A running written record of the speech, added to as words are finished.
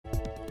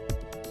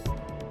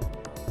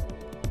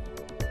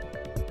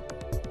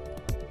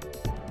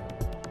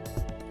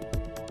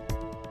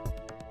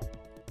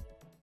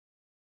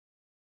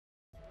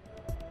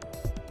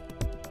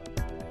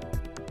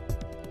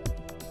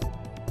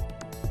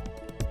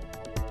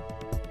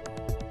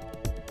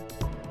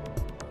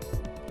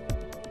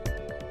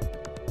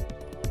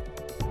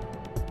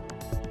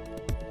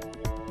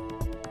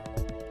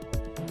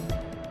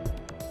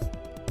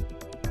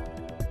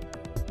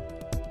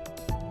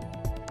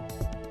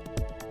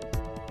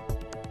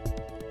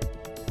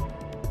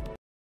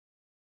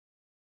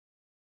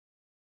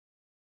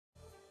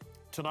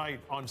Tonight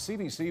on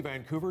CBC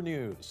Vancouver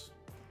News.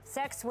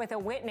 Sex with a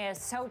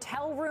witness,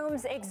 hotel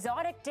rooms,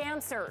 exotic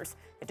dancers.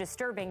 The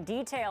disturbing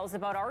details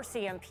about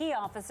RCMP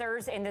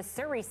officers in the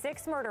Surrey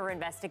 6 murder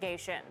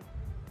investigation.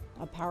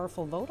 A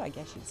powerful vote, I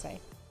guess you'd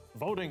say.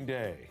 Voting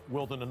day.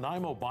 Will the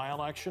Nanaimo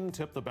by-election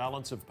tip the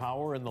balance of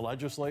power in the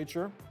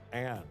legislature?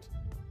 And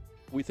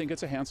we think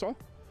it's a handsaw,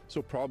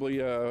 so probably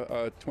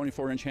a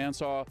 24-inch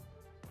handsaw.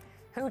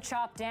 Who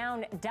chopped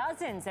down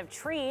dozens of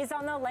trees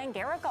on the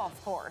Langara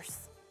golf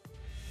course?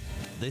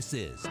 This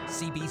is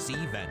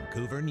CBC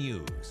Vancouver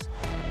News.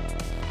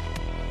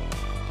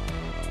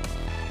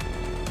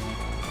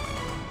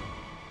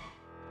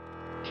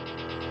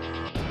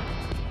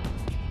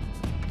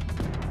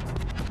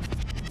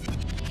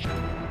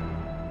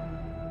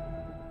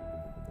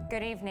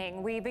 Good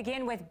evening. We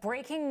begin with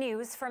breaking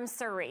news from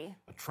Surrey.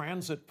 A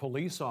transit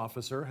police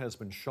officer has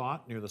been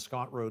shot near the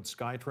Scott Road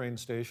SkyTrain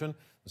station.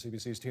 The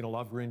CBC's Tina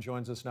Lovegreen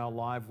joins us now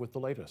live with the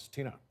latest.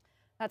 Tina.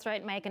 That's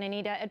right, Mike and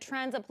Anita. A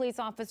transit police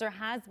officer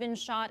has been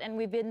shot, and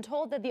we've been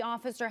told that the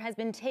officer has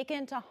been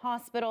taken to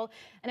hospital.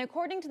 And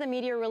according to the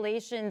media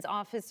relations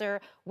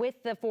officer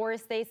with the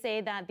force, they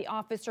say that the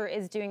officer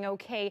is doing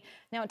okay.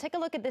 Now, take a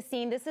look at the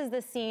scene. This is the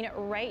scene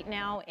right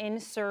now in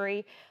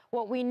Surrey.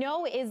 What we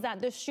know is that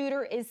the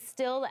shooter is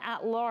still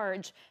at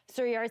large.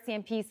 Surrey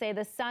RCMP say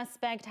the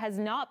suspect has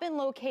not been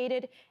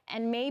located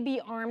and may be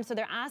armed, so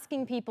they're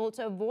asking people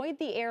to avoid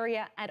the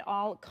area at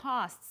all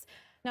costs.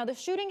 Now, the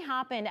shooting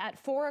happened at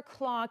 4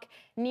 o'clock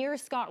near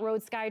Scott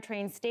Road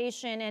SkyTrain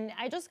station, and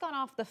I just got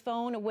off the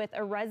phone with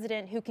a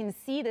resident who can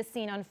see the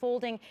scene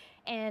unfolding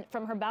and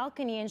from her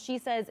balcony, and she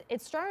says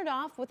it started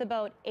off with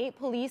about 8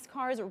 police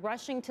cars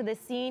rushing to the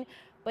scene,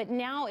 but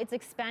now it's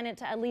expanded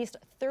to at least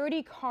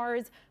 30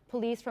 cars.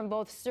 Police from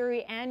both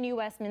Surrey and New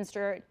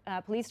Westminster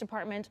Police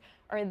Department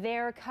are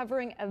there,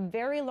 covering a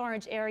very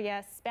large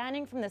area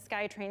spanning from the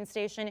SkyTrain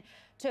station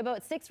to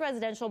about 6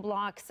 residential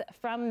blocks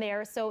from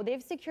there. So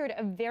they've secured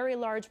a very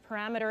large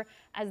perimeter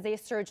as they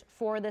search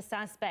for the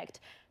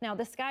suspect. Now,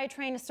 the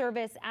SkyTrain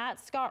service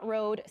at Scott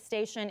Road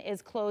station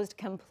is closed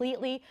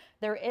completely.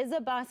 There is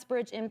a bus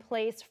bridge in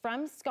place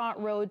from Scott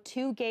Road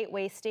to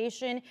Gateway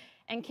Station,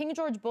 and King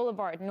George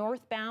Boulevard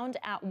northbound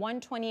at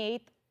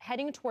 128th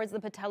heading towards the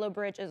Patello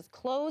Bridge is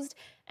closed,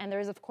 and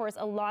there's, of course,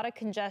 a lot of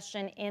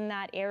congestion in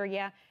that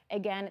area.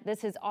 Again,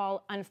 this is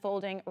all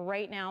unfolding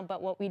right now, but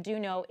what we do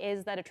know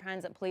is that a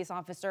transit police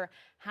officer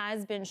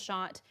has been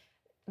shot.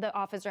 The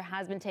officer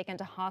has been taken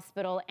to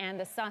hospital, and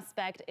the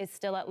suspect is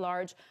still at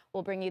large.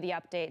 We'll bring you the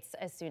updates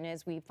as soon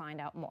as we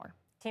find out more.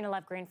 Tina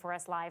Lovegreen for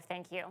us live.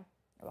 Thank you.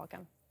 You're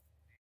welcome.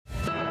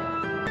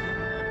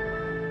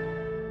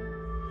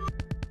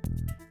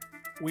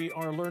 We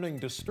are learning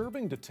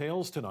disturbing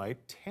details tonight,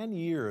 10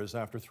 years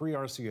after 3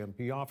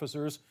 RCMP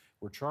officers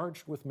were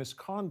charged with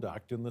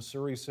misconduct in the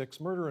Surrey 6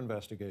 murder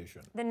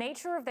investigation. The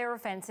nature of their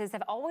offenses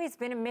have always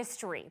been a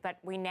mystery, but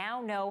we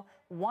now know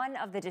one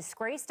of the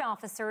disgraced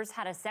officers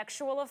had a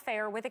sexual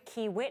affair with a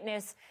key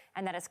witness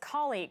and that his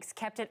colleagues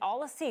kept it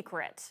all a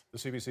secret. The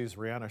CBC's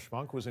Johanna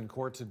Wagstaffe was in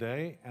court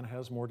today and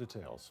has more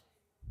details.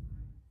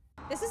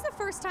 This is the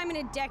first time in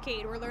a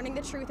decade we're learning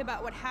the truth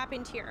about what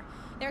happened here.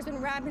 There's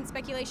been rampant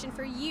speculation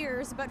for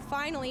years, but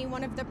finally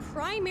one of the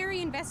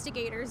primary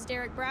investigators,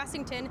 Derek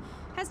Brassington,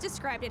 has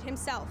described it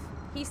himself.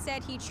 He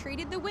said he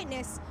treated the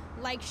witness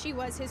like she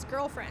was his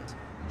girlfriend.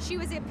 She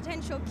was a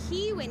potential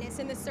key witness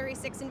in the Surrey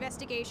 6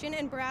 investigation,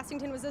 and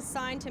Brassington was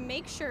assigned to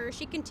make sure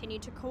she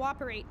continued to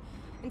cooperate.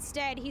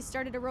 Instead, he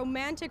started a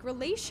romantic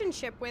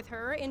relationship with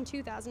her in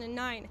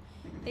 2009.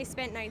 They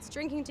spent nights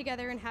drinking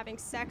together and having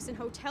sex in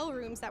hotel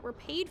rooms that were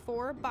paid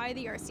for by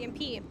the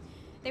RCMP.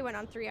 They went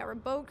on 3-hour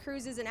boat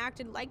cruises and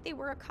acted like they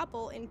were a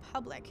couple in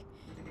public.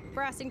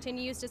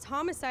 Brassington used his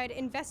homicide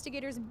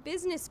investigator's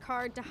business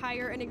card to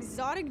hire an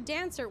exotic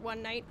dancer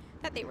one night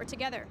that they were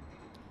together.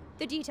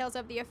 The details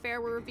of the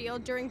affair were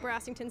revealed during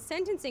Brassington's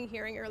sentencing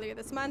hearing earlier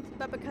this month,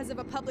 but because of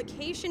a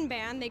publication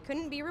ban, they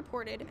couldn't be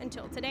reported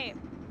until today.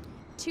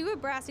 2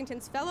 of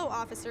Brassington's fellow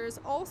officers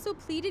also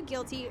pleaded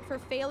guilty for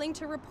failing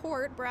to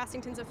report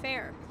Brassington's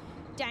affair.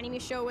 Danny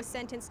Michaud was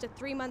sentenced to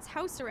 3 months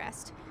house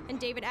arrest, and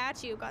David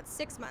Atchew got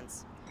 6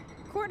 months.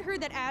 Court heard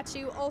that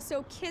Atchew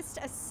also kissed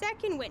a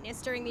second witness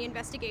during the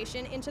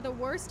investigation into the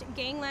worst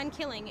gangland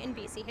killing in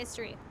BC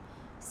history.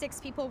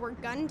 6 people were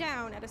gunned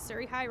down at a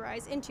Surrey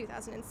high-rise in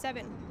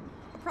 2007.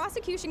 The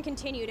prosecution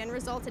continued and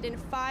resulted in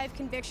 5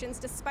 convictions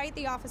despite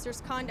the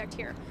officers' conduct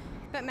here.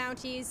 But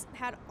Mounties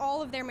had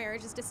all of their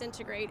marriages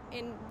disintegrate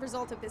in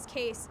result of this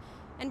case,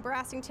 and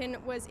Brassington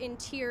was in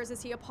tears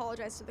as he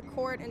apologized to the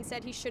court and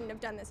said he shouldn't have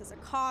done this as a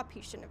cop,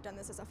 he shouldn't have done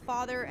this as a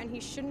father, and he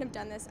shouldn't have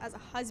done this as a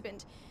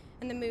husband.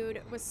 And the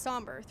mood was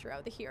somber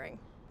throughout the hearing.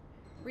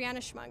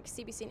 Johanna Wagstaffe,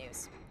 CBC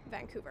News,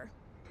 Vancouver.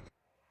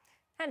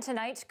 And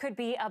tonight could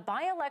be a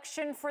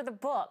by-election for the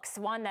books,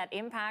 one that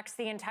impacts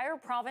the entire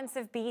province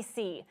of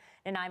BC.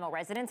 Nanaimo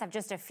residents have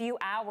just a few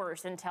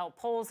hours until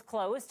polls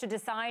close to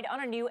decide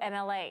on a new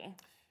MLA.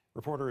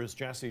 Reporters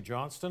Jesse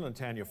Johnston and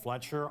Tanya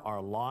Fletcher are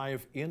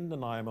live in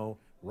Nanaimo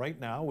right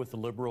now with the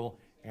Liberal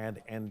and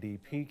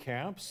NDP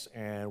camps.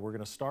 And we're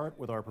going to start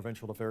with our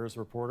provincial affairs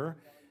reporter,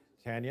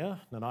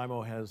 Tanya.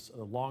 Nanaimo has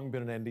long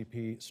been an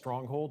NDP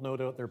stronghold. No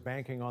doubt they're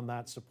banking on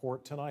that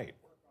support tonight.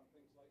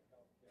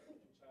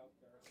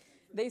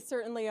 They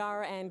certainly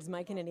are, and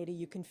Mike and Anita,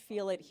 you can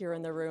feel it here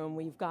in the room.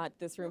 We've got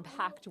this room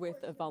packed with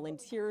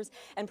volunteers,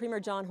 and Premier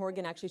John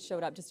Horgan actually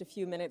showed up just a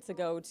few minutes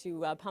ago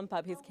to pump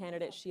up his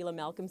candidate, Sheila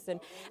Malcolmson,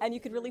 and you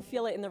could really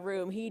feel it in the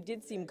room. He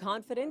did seem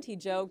confident. He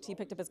joked. He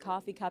picked up his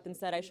coffee cup and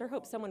said, "I sure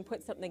hope someone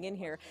put something in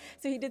here."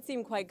 So he did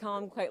seem quite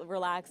calm, quite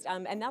relaxed,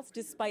 and that's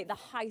despite the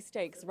high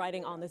stakes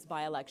riding on this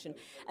by-election.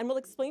 And we'll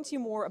explain to you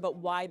more about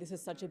why this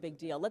is such a big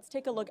deal. Let's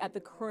take a look at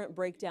the current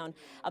breakdown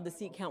of the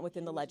seat count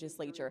within the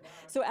legislature.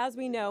 So as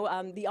we know,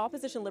 the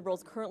opposition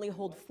Liberals currently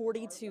hold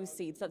 42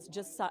 seats. That's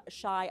just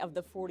shy of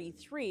the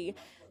 43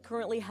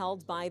 currently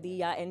held by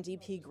the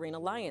NDP Green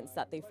Alliance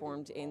that they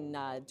formed in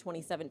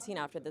 2017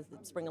 after the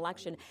spring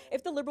election.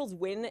 If the Liberals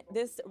win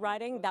this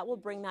riding, that will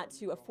bring that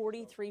to a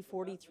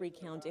 43-43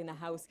 count in the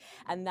House,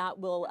 and that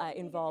will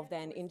involve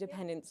then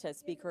independent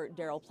Speaker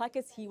Darryl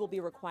Plecas. He will be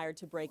required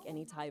to break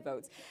any tie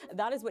votes.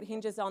 That is what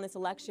hinges on this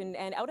election.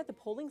 And out at the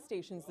polling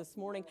stations this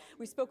morning,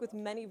 we spoke with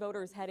many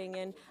voters heading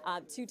in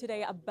to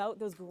today about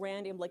those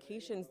grand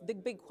implications. The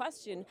big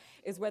question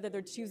is whether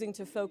they're choosing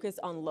to focus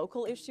on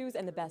local issues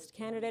and the best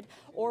candidate,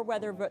 or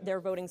whether they're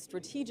voting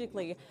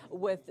strategically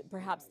with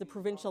perhaps the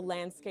provincial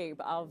landscape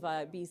of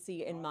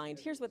BC in mind.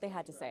 Here's what they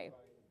had to say.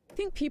 I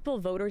think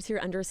voters here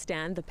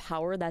understand the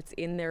power that's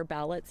in their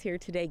ballots here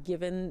today,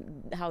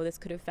 given how this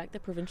could affect the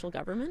provincial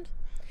government?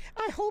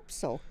 I hope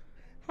so.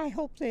 I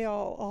hope they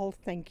all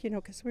think,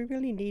 because we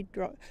really need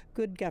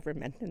good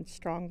government and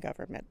strong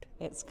government.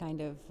 It's kind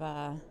of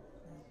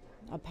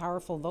a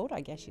powerful vote,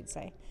 I guess you'd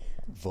say.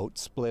 Vote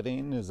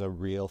splitting is a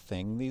real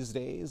thing these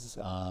days,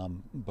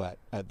 but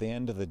at the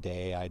end of the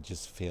day, I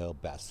just feel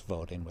best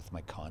voting with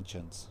my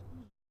conscience.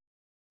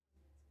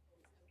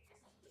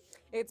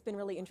 It's been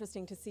really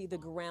interesting to see the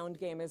ground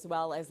game as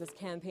well, as this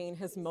campaign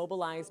has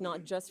mobilized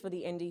not just for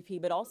the NDP,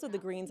 but also the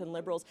Greens and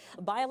Liberals.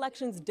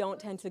 By-elections don't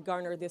tend to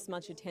garner this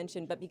much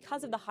attention, but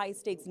because of the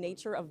high-stakes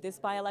nature of this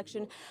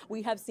by-election,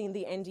 we have seen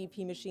the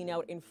NDP machine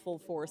out in full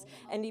force.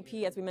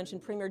 NDP, as we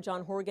mentioned, Premier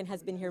John Horgan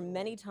has been here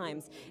many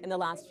times in the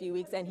last few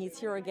weeks, and he's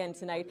here again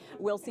tonight.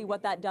 We'll see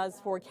what that does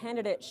for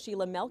candidate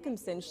Sheila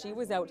Malcolmson. She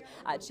was out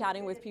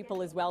chatting with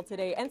people as well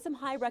today, and some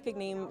high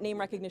name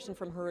recognition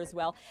from her as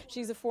well.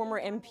 She's a former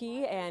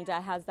MP and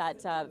has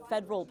that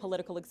federal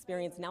political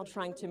experience, now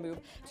trying to move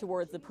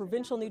towards the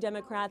provincial New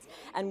Democrats,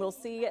 and we'll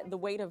see the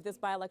weight of this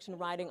by-election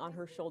riding on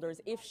her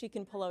shoulders if she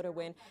can pull out a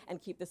win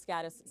and keep the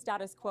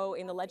status quo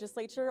in the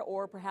legislature,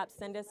 or perhaps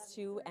send us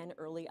to an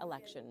early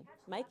election.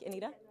 Mike,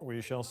 Anita?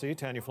 We shall see.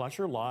 Tanya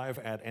Fletcher live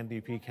at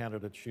NDP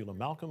candidate Sheila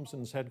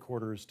Malcolmson's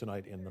headquarters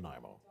tonight in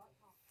Nanaimo.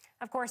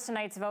 Of course,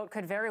 tonight's vote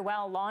could very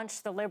well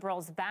launch the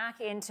Liberals back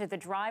into the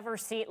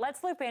driver's seat.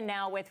 Let's loop in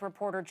now with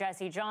reporter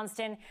Jesse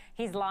Johnston.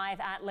 He's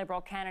live at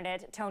Liberal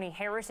candidate Tony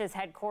Harris's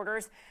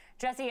headquarters.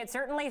 Jesse, it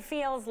certainly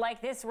feels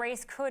like this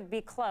race could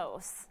be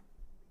close.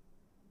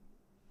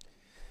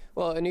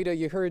 Well, Anita,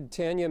 you heard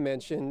Tanya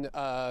mention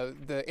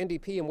the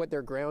NDP and what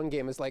their ground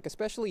game is like,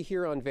 especially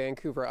here on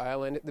Vancouver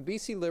Island. The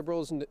BC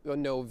Liberals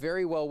know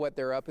very well what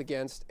they're up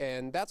against,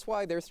 and that's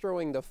why they're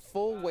throwing the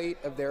full weight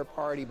of their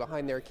party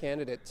behind their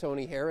candidate,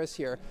 Tony Harris,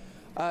 here.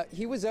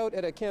 He was out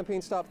at a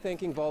campaign stop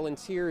thanking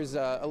volunteers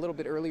a little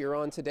bit earlier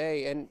on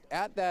today, and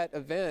at that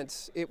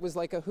event, it was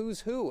like a who's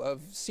who of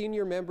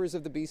senior members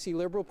of the BC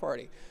Liberal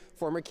Party.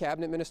 Former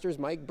cabinet ministers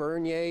Mike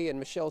Bernier and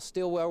Michelle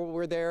Stilwell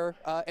were there,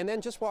 and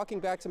then just walking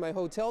back to my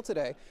hotel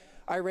today,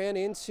 I ran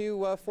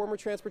into former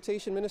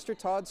Transportation Minister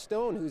Todd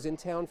Stone, who's in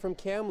town from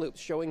Kamloops,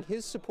 showing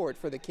his support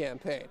for the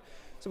campaign.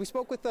 So we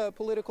spoke with a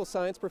political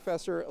science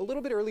professor a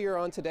little bit earlier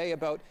on today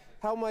about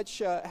how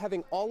much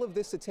having all of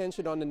this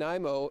attention on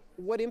Nanaimo,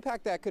 what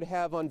impact that could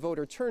have on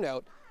voter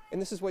turnout,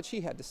 and this is what she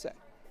had to say.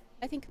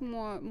 I think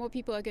more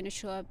people are going to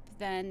show up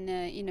than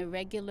in a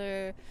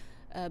regular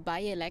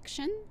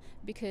by-election,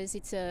 because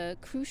it's a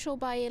crucial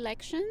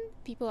by-election.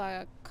 People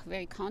are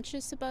very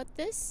conscious about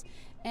this,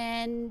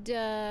 and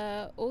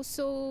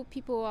also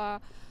people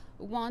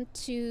want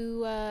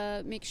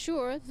to make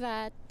sure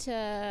that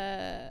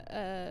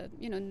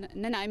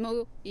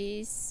Nanaimo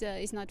is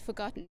not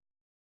forgotten.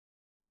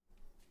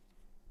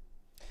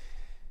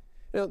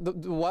 Now, the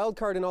wild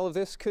card in all of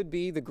this could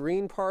be the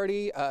Green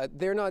Party.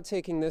 They're not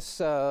taking this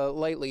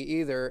lightly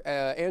either.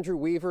 Andrew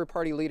Weaver,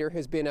 party leader,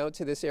 has been out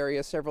to this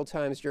area several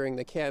times during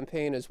the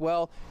campaign as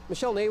well.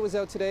 Michelle Ney was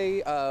out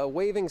today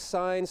waving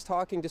signs,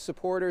 talking to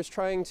supporters,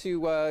 trying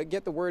to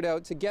get the word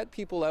out, to get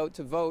people out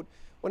to vote.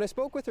 When I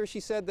spoke with her, she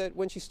said that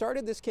when she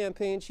started this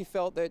campaign, she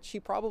felt that she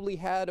probably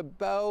had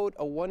about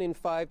a 1 in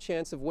 5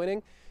 chance of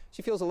winning.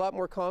 She feels a lot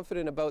more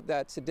confident about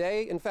that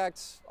today. In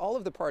fact, all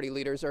of the party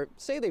leaders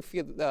say they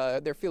feel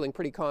they're feeling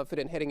pretty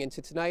confident heading into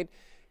tonight,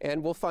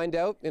 and we'll find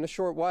out in a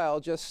short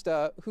while just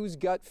whose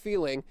gut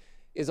feeling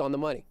is on the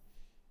money.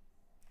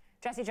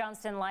 Jesse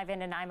Johnston live in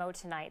Nanaimo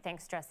tonight.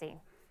 Thanks, Jesse.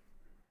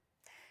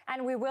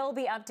 And we will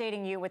be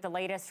updating you with the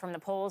latest from the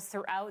polls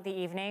throughout the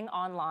evening,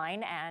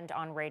 online and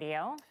on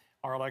radio.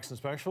 Our election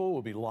special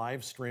will be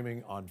live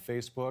streaming on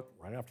Facebook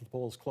right after the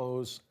polls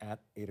close at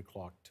 8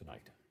 o'clock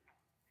tonight.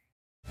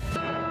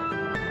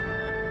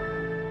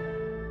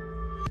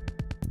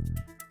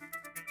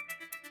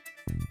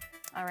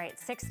 All right,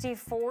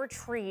 64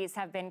 trees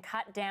have been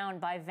cut down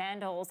by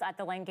vandals at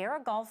the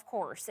Langara Golf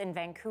Course in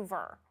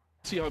Vancouver.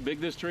 See how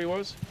big this tree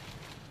was?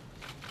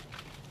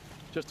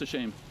 Just a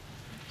shame.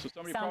 So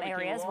some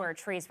areas where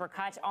trees were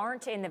cut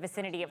aren't in the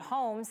vicinity of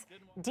homes,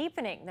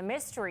 deepening the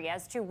mystery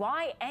as to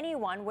why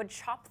anyone would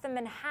chop them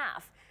in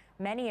half.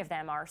 Many of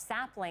them are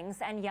saplings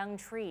and young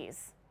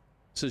trees.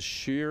 This is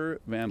sheer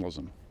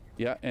vandalism.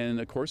 Yeah, and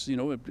of course, you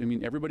know, I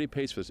mean, everybody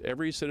pays for this.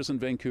 Every citizen in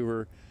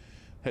Vancouver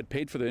had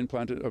paid for the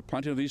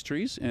planting of these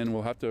trees, and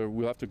we'll have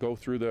to go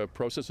through the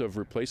process of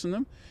replacing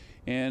them.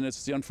 And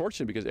it's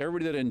unfortunate because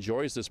everybody that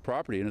enjoys this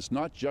property, and it's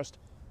not just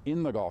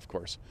in the golf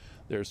course.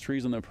 There's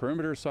trees on the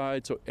perimeter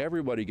side, so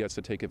everybody gets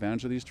to take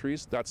advantage of these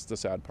trees. That's the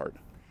sad part.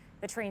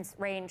 The trees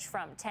range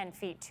from 10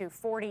 feet to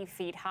 40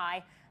 feet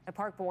high. The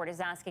park board is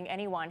asking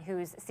anyone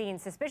who's seen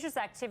suspicious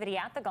activity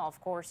at the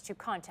golf course to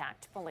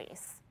contact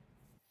police.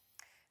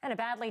 And a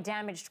badly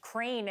damaged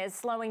crane is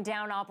slowing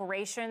down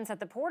operations at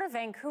the Port of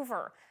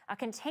Vancouver. A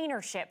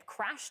container ship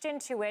crashed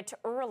into it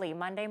early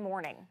Monday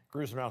morning.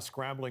 Crews are now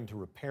scrambling to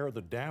repair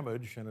the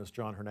damage, and as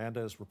John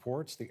Hernandez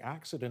reports, the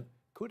accident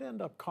could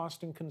end up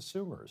costing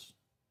consumers.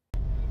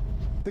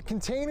 The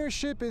container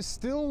ship is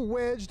still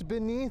wedged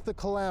beneath the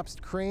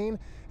collapsed crane,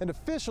 and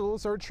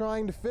officials are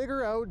trying to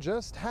figure out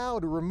just how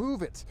to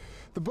remove it.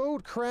 The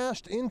boat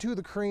crashed into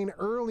the crane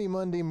early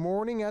Monday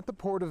morning at the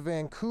Port of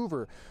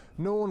Vancouver.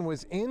 No one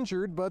was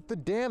injured, but the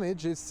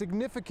damage is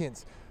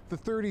significant. The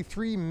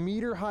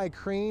 33-meter-high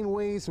crane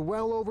weighs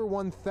well over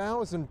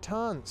 1,000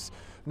 tons.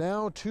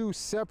 Now, 2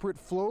 separate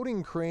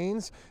floating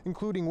cranes,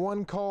 including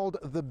one called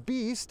the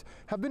Beast,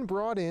 have been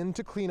brought in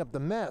to clean up the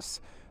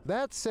mess.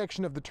 That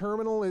section of the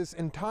terminal is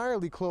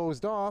entirely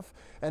closed off,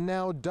 and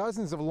now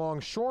dozens of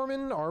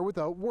longshoremen are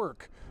without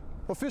work.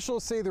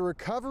 Officials say the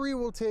recovery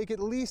will take at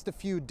least a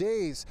few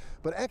days,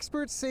 but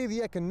experts say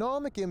the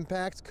economic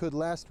impact could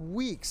last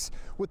weeks.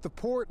 With the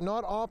port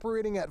not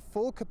operating at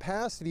full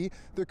capacity,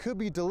 there could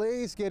be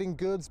delays getting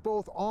goods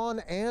both on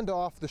and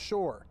off the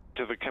shore.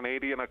 To the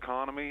Canadian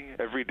economy,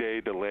 every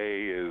day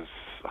delay is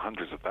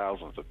hundreds of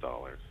thousands of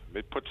dollars.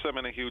 It puts them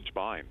in a huge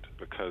bind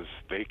because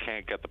they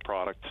can't get the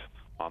product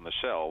on the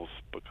shelves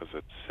because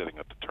it's sitting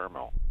at the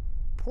terminal.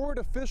 Port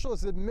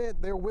officials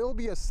admit there will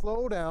be a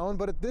slowdown,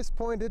 but at this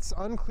point it's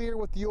unclear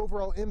what the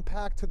overall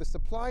impact to the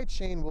supply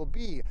chain will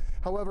be.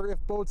 However, if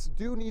boats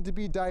do need to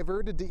be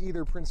diverted to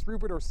either Prince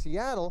Rupert or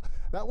Seattle,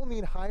 that will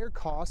mean higher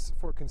costs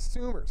for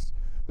consumers.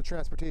 The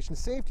Transportation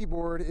Safety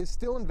Board is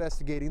still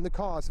investigating the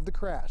cause of the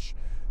crash.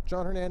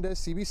 John Hernandez,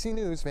 CBC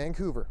News,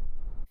 Vancouver.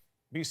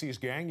 BC's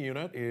gang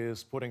unit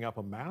is putting up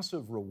a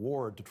massive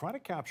reward to try to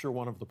capture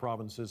one of the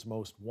province's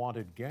most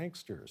wanted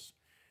gangsters.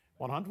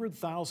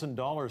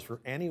 $100,000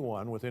 for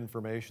anyone with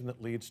information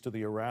that leads to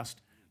the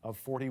arrest of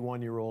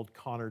 41-year-old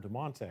Connor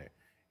DeMonte.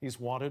 He's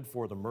wanted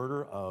for the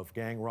murder of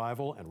gang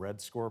rival and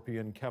Red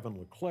Scorpion Kevin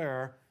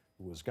LeClaire,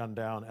 who was gunned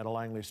down at a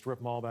Langley strip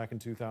mall back in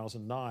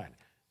 2009.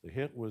 The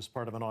hit was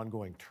part of an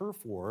ongoing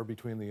turf war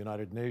between the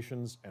United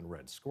Nations and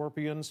Red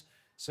Scorpions.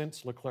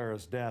 Since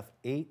LeClaire's death,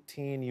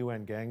 18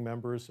 UN gang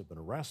members have been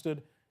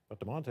arrested, but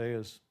DeMonte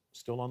is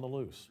still on the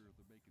loose.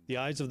 The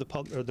eyes of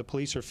the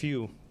police are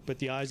few, but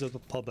the eyes of the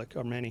public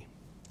are many.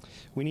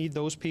 We need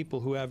those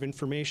people who have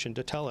information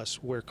to tell us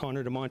where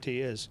Connor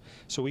DeMonte is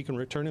so we can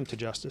return him to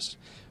justice,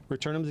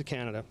 return him to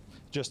Canada,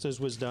 just as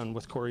was done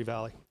with Corey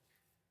Valley.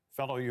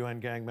 Fellow UN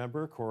gang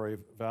member Corey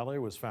Valley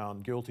was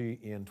found guilty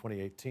in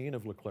 2018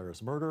 of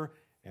LeClaire's murder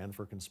and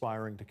for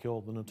conspiring to kill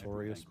the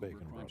notorious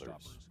Bacon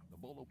brothers.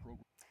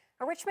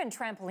 A Richmond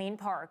trampoline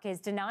park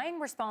is denying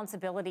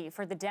responsibility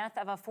for the death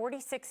of a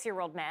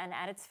 46-year-old man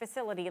at its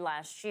facility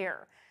last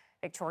year.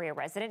 Victoria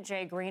resident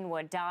Jay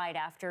Greenwood died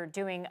after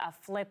doing a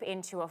flip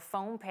into a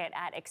foam pit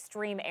at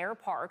Extreme Air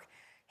Park.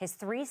 His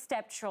 3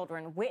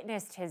 stepchildren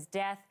witnessed his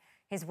death.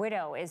 His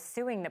widow is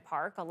suing the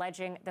park,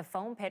 alleging the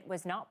foam pit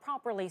was not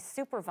properly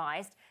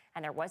supervised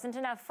and there wasn't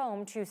enough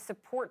foam to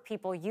support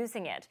people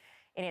using it.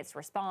 In its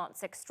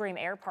response, Extreme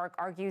Air Park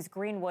argues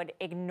Greenwood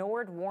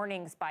ignored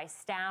warnings by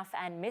staff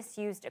and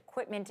misused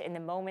equipment in the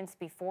moments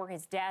before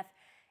his death,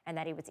 and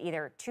that he was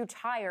either too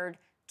tired,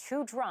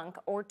 too drunk,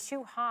 or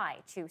too high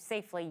to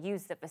safely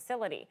use the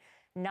facility.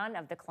 None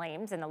of the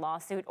claims in the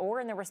lawsuit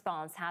or in the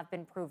response have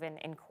been proven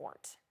in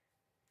court.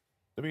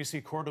 The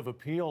BC Court of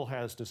Appeal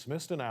has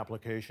dismissed an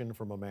application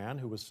from a man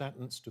who was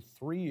sentenced to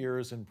 3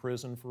 years in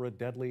prison for a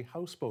deadly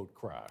houseboat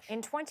crash. In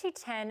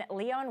 2010,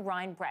 Leon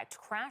Reinbrecht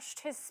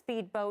crashed his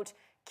speedboat,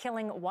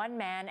 killing 1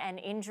 man and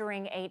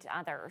injuring 8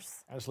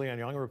 others. As Leanne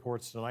Young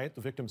reports tonight,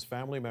 the victim's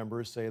family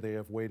members say they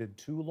have waited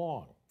too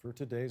long for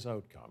today's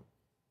outcome.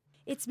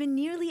 It's been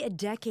nearly a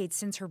decade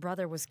since her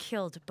brother was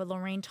killed, but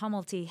Lorraine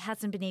Tumulty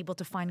hasn't been able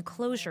to find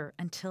closure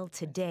until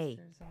today.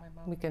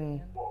 We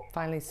can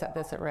finally set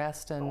this at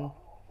rest and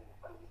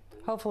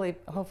hopefully,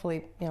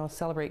 you know,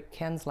 celebrate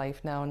Ken's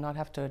life now and not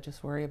have to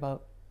just worry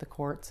about the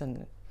courts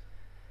and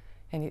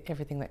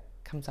everything that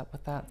comes up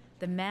with that.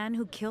 The man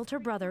who killed her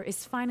brother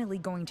is finally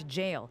going to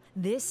jail.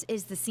 This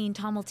is the scene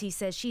Tumulty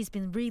says she's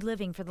been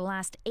reliving for the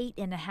last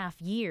 8.5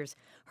 years.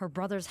 Her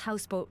brother's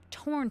houseboat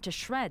torn to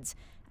shreds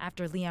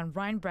after Leon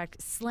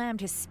Reinbrecht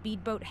slammed his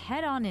speedboat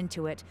head-on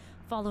into it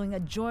following a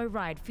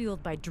joyride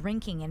fueled by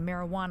drinking and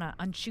marijuana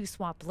on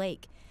Shuswap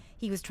Lake.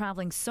 He was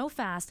traveling so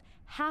fast,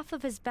 half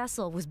of his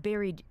vessel was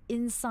buried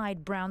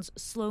inside Brown's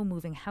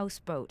slow-moving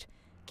houseboat.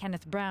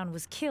 Kenneth Brown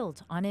was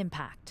killed on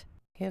impact.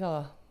 He had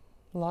a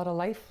lot of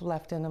life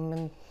left in him,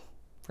 and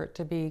for it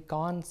to be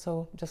gone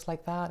so just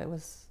like that,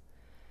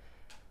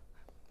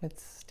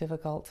 it's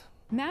difficult.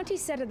 Mountie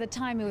said at the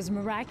time it was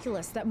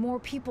miraculous that more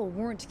people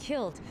weren't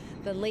killed.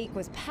 The lake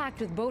was packed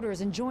with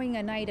boaters enjoying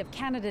a night of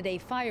Canada Day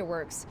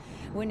fireworks.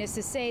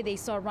 Witnesses say they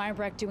saw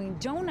Reinbrecht doing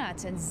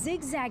donuts and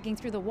zigzagging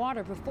through the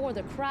water before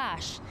the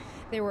crash.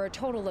 There were a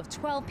total of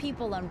 12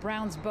 people on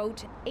Brown's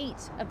boat. 8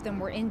 of them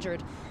were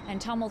injured,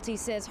 and Tumulty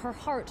says her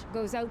heart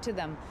goes out to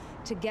them.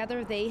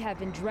 Together, they have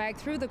been dragged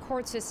through the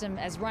court system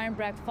as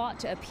Reinbrecht fought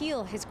to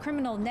appeal his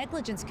criminal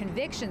negligence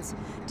convictions,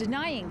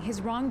 denying his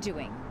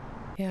wrongdoing.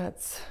 Yeah,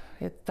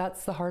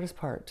 that's the hardest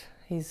part.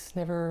 He's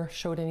never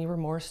showed any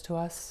remorse to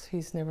us.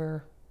 He's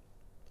never,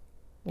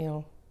 you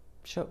know,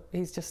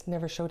 he's just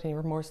never showed any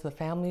remorse to the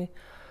family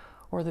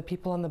or the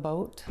people on the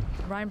boat.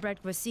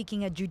 Reinbrecht was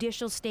seeking a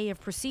judicial stay of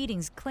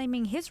proceedings,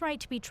 claiming his right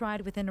to be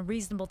tried within a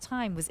reasonable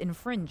time was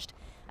infringed.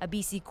 A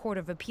BC Court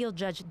of Appeal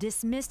judge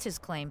dismissed his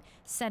claim,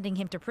 sending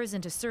him to prison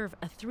to serve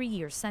a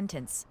 3-year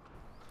sentence.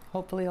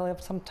 Hopefully he'll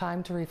have some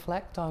time to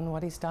reflect on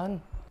what he's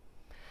done.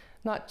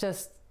 Not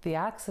just the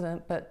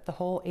accident, but the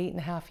whole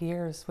 8.5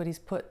 years, what he's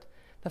put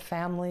the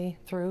family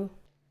through.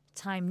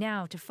 Time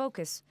now to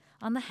focus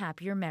on the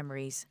happier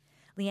memories.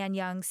 Leanne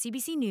Young,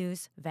 CBC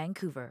News,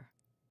 Vancouver.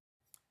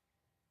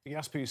 The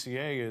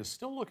SPCA is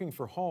still looking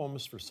for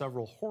homes for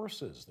several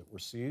horses that were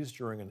seized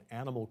during an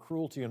animal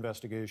cruelty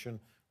investigation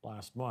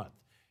last month.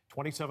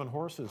 27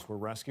 horses were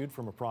rescued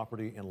from a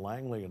property in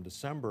Langley in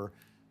December.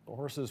 The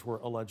horses were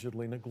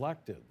allegedly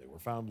neglected. They were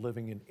found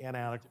living in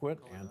inadequate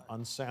and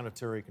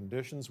unsanitary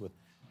conditions with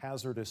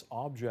hazardous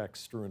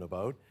objects strewn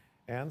about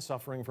and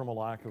suffering from a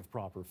lack of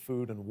proper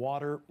food and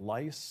water,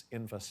 lice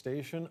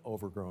infestation,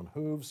 overgrown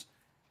hooves,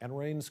 and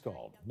rain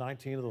scald.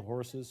 19 of the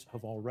horses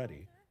have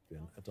already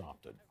been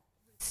adopted.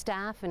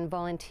 Staff and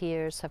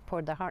volunteers have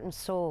poured their heart and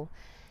soul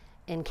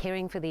in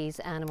caring for these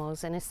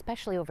animals, and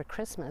especially over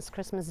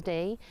Christmas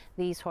Day,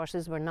 these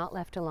horses were not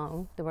left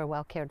alone. They were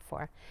well cared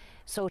for.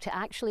 So to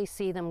actually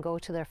see them go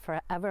to their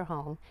forever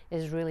home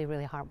is really,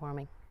 really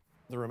heartwarming.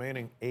 The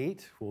remaining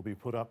 8 will be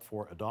put up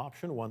for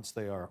adoption once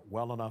they are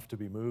well enough to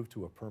be moved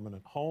to a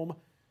permanent home.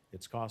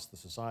 It's cost the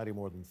Society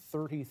more than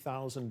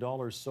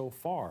 $30,000 so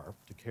far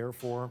to care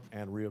for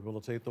and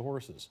rehabilitate the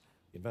horses.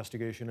 The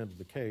investigation into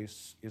the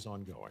case is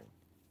ongoing.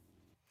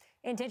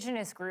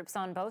 Indigenous groups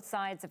on both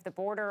sides of the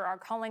border are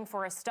calling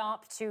for a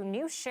stop to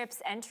new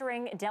ships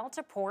entering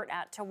Delta Port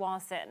at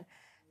Tsawwassen.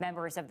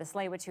 Members of the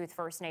Tsleil-Waututh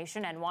First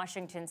Nation and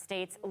Washington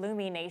State's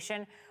Lumi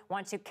Nation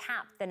want to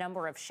cap the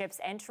number of ships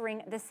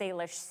entering the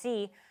Salish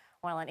Sea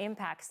while an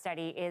impact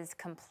study is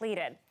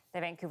completed.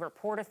 The Vancouver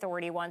Port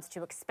Authority wants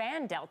to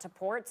expand Delta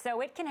Port so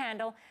it can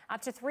handle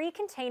up to 3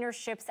 container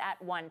ships at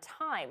one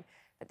time.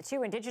 But the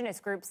 2 Indigenous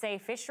groups say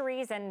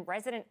fisheries and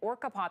resident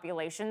orca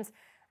populations,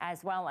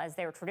 as well as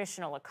their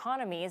traditional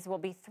economies, will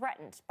be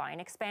threatened by an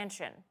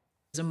expansion.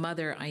 As a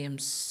mother, I am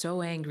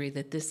so angry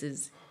that this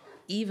is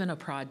even a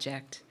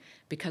project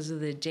because of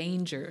the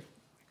danger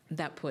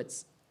that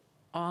puts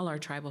all our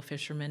tribal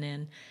fishermen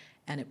in,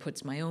 and it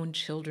puts my own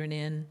children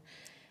in.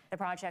 The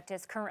project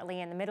is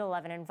currently in the middle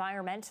of an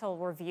environmental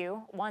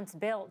review. Once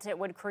built, it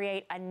would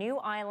create a new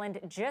island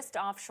just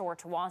offshore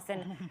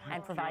Tsawwassen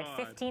and provide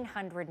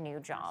 1,500 new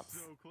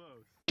jobs. So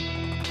close.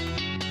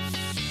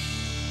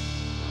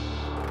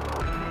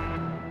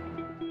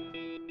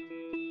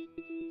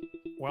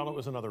 Well, it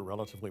was another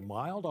relatively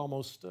mild,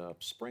 almost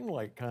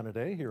spring-like kind of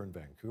day here in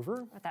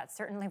Vancouver. But that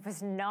certainly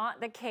was not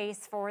the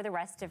case for the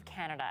rest of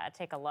Canada.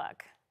 Take a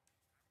look.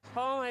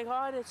 Oh my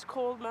God, it's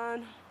cold,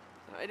 man.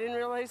 I didn't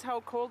realize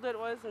how cold it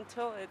was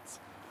until it's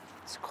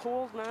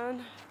cold,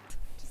 man.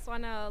 Just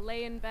want to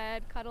lay in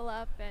bed, cuddle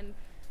up, and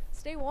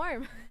stay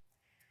warm.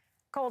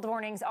 Cold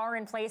warnings are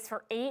in place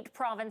for 8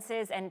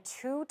 provinces and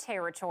 2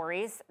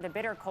 territories. The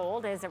bitter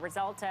cold is a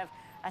result of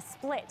a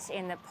split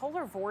in the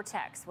polar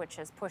vortex, which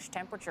has pushed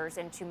temperatures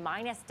into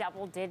minus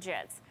double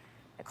digits.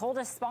 The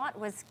coldest spot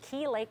was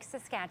Key Lake,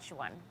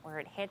 Saskatchewan, where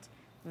it hit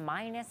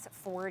minus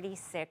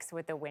 46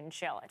 with the wind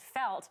chill. It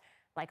felt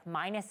like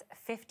minus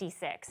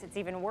 56. It's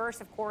even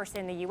worse, of course,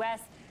 in the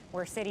U.S.,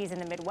 where cities in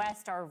the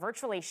Midwest are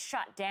virtually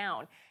shut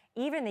down.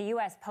 Even the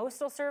U.S.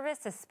 Postal Service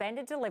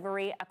suspended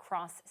delivery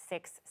across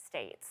 6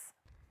 states.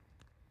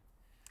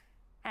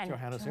 And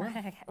Johanna's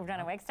here.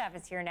 Johanna Wagstaffe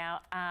is here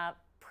now.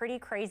 Pretty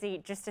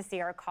crazy just to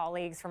see our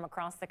colleagues from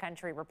across the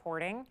country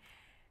reporting.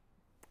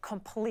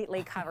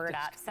 completely covered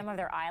up. Some of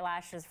their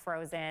eyelashes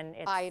frozen.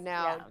 I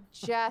know,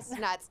 just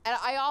nuts. And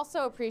I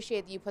also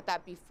appreciate that you put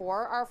that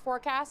before our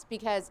forecast,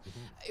 because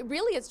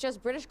really it's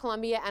just British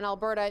Columbia and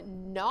Alberta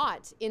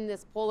not in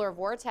this polar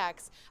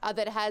vortex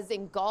that has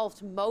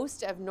engulfed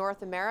most of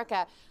North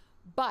America.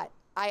 But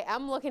I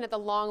am looking at the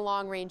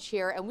long range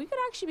here, and we could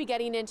actually be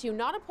getting into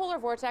not a polar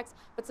vortex,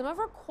 but some of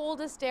our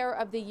coldest air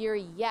of the year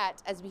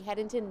yet as we head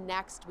into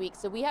next week.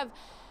 So we have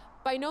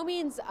by no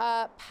means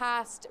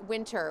past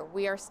winter.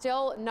 We are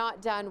still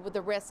not done with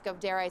the risk of,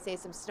 dare I say,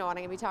 some snow. And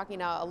I'm going to be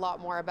talking a lot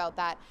more about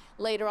that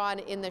later on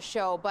in the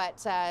show.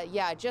 But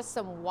yeah, just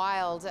some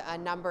wild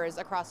numbers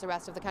across the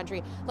rest of the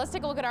country. Let's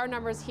take a look at our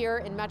numbers here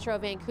in Metro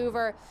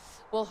Vancouver.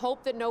 We'll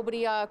hope that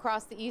nobody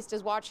across the east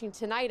is watching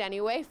tonight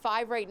anyway.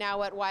 5 right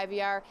now at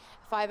YVR,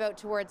 5 out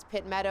towards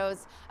Pitt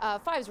Meadows.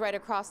 5's right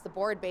across the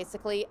board,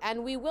 basically.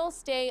 And we will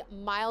stay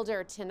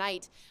milder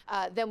tonight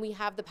than we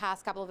have the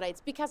past couple of nights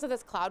because of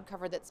this cloud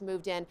cover that's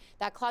moved in.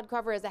 That cloud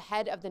cover is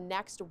ahead of the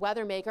next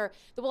weather maker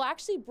that will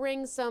actually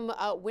bring some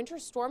winter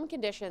storm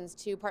conditions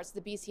to parts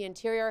of the BC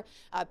interior.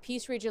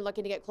 Peace region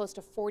looking to get close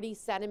to 40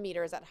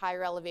 centimeters at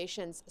higher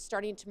elevations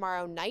starting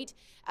tomorrow night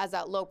as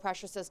that low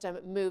pressure system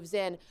moves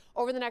in.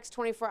 Over the next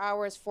 24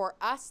 hours for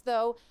us,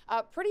 though,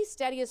 pretty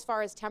steady as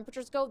far as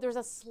temperatures go. There's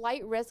a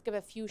slight risk of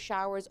a few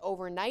showers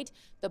overnight.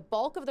 The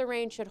bulk of the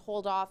rain should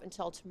hold off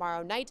until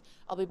tomorrow night.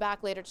 I'll be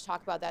back later to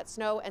talk about that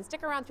snow, and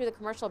stick around through the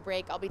commercial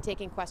break. I'll be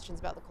taking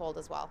questions about the cold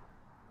as well.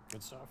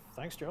 Good stuff.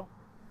 Thanks, Joe.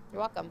 You're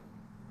welcome.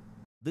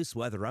 This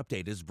weather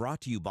update is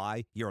brought to you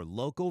by your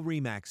local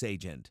RE/MAX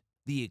agent.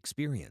 The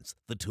experience,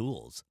 the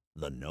tools,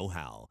 the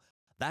know-how.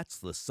 That's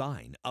the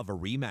sign of a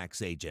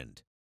RE/MAX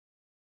agent.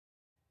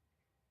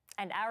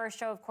 And our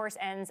show, of course,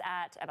 ends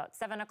at about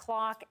 7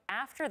 o'clock.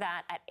 After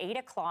that, at 8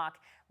 o'clock,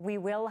 we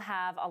will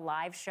have a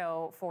live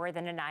show for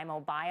the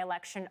Nanaimo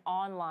by-election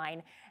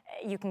online.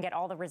 You can get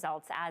all the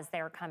results as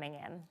they're coming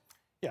in.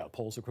 Yeah,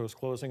 polls are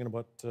closing in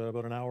about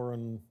an hour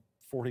and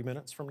 40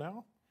 minutes from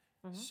now.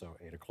 So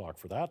 8 o'clock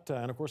for that.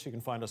 And of course, you can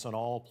find us on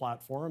all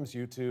platforms,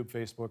 YouTube,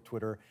 Facebook,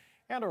 Twitter,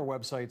 and our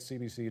website,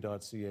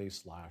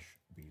 cbc.ca/BC.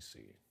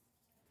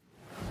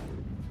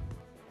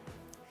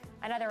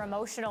 Another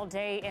emotional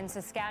day in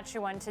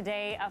Saskatchewan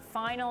today, a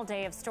final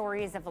day of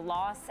stories of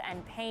loss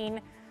and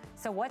pain.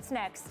 So what's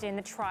next in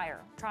the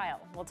trial?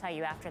 We'll tell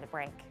you after the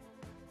break.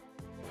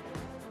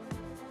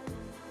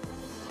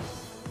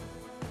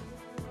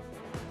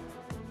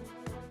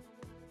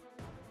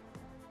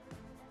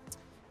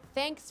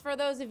 Thanks for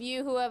those of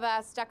you who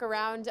have stuck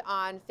around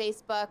on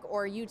Facebook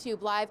or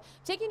YouTube Live,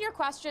 taking your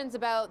questions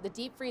about the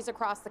deep freeze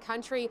across the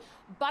country.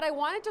 But I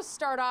wanted to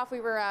start off,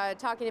 we were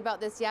talking about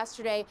this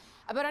yesterday,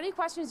 about any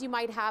questions you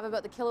might have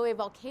about the Kilauea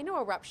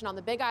volcano eruption on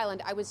the Big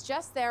Island. I was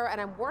just there,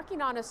 and I'm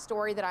working on a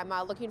story that I'm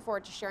looking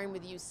forward to sharing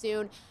with you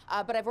soon.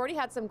 But I've already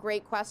had some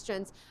great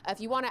questions.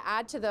 If you want to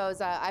add to those,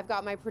 I've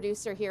got my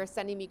producer here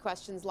sending me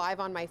questions live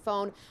on my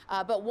phone.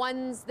 But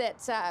ones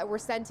that were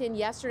sent in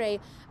yesterday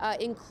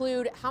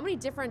include how many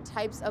different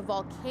types of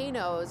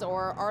volcanoes,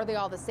 or are they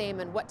all the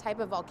same, and what type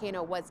of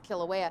volcano was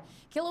Kilauea?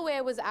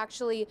 Kilauea was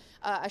actually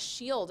a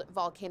shield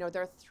volcano.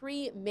 There are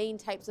 3 main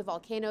types of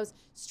volcanoes: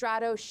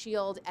 strato,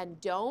 shield,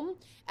 and dome.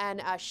 And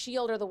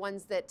shield are the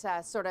ones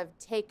that sort of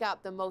take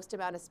up the most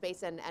amount of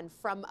space and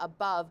from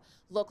above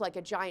look like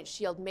a giant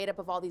shield made up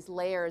of all these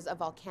layers of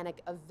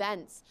volcanic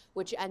events,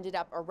 which ended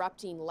up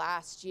erupting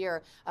last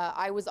year.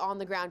 I was on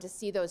the ground to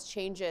see those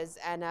changes,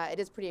 and it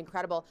is pretty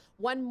incredible.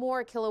 One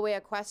more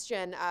Kilauea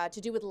question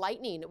to do with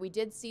lightning. We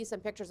did see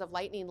some pictures of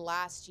lightning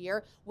last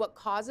year. What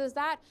causes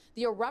that?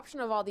 The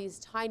eruption of all these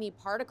tiny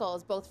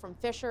particles, both from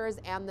fissures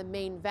and the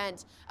main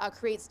vent,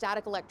 creates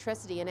static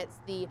electricity, and it's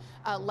the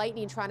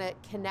lightning trying to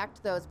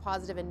connect those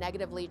positive and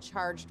negatively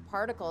charged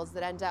particles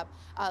that end up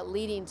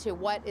leading to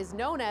what is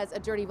known as a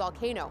dirty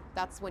volcano.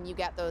 That's when you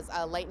get those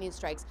lightning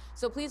strikes.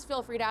 So please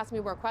feel free to ask me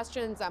more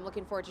questions. I'm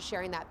looking forward to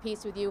sharing that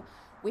piece with you.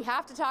 We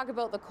have to talk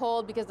about the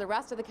cold because the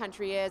rest of the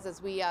country is,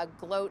 as we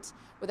gloat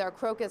with our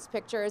crocus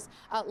pictures.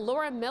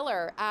 Laura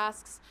Miller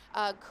asks,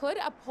 could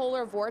a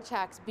polar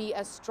vortex be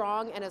as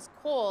strong and as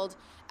cold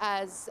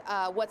as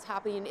what's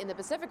happening in the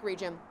Pacific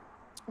region?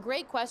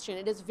 Great question.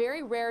 It is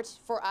very rare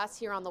for us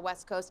here on the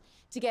West Coast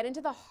to get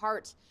into the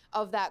heart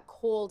of that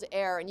cold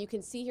air. And you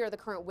can see here the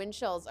current wind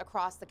chills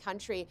across the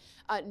country.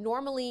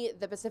 Normally,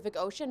 the Pacific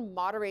Ocean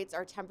moderates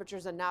our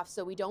temperatures enough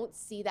so we don't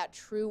see that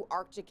true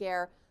Arctic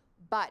air.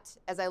 But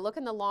as I look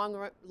in the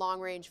long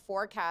range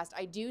forecast,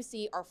 I do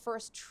see our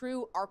first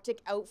true Arctic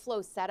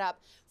outflow setup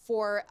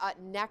for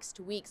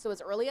next week. So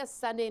as early as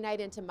Sunday night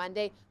into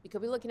Monday, we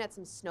could be looking at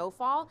some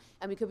snowfall,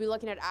 and we could be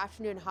looking at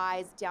afternoon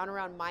highs down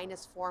around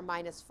 -4,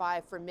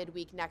 -5 for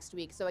midweek next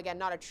week. So again,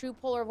 not a true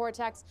polar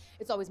vortex.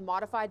 It's always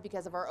modified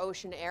because of our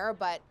ocean air,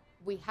 but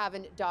we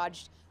haven't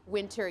dodged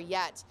winter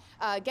yet.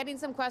 Getting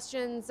some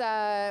questions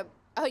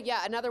Oh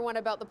yeah, another one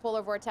about the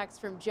polar vortex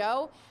from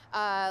Joe.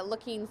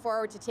 Looking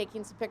forward to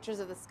taking some pictures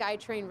of the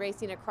SkyTrain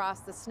racing across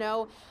the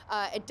snow.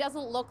 It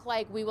doesn't look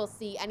like we will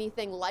see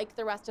anything like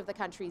the rest of the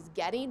country's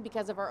getting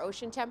because of our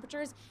ocean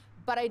temperatures,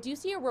 but I do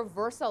see a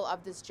reversal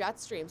of this jet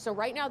stream. So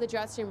right now the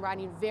jet stream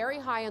running very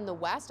high in the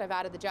west. I've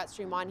added the jet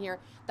stream on here.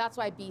 That's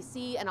why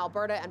BC and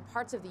Alberta and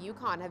parts of the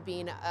Yukon have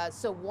been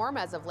so warm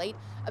as of late.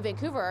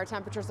 Vancouver, our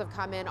temperatures have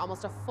come in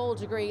almost a full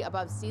degree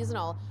above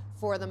seasonal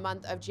for the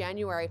month of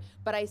January.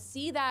 But I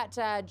see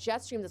that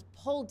jet stream that's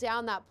pulled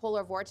down that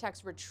polar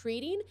vortex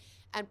retreating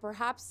and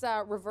perhaps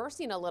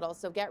reversing a little.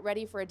 So get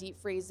ready for a deep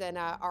freeze in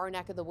our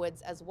neck of the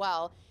woods as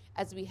well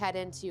as we head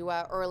into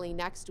early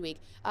next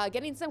week.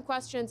 Getting some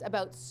questions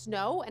about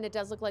snow, and it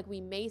does look like we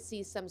may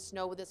see some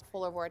snow with this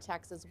polar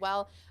vortex as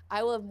well.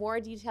 I will have more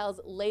details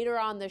later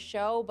on the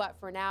show, but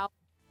for now,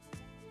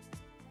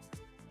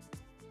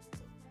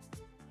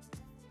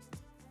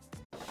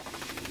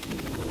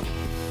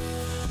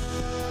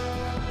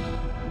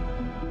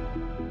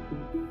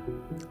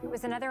 it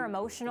was another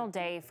emotional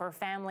day for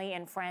family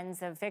and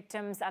friends of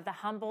victims of the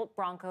Humboldt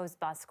Broncos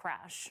bus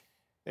crash.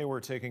 They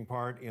were taking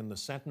part in the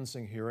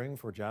sentencing hearing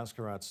for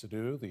Jaskirat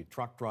Sidhu, the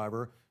truck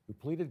driver who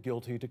pleaded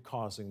guilty to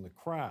causing the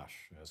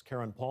crash. As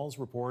Karen Pauls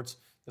reports,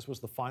 this was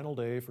the final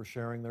day for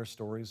sharing their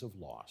stories of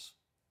loss.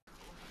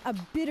 A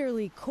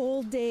bitterly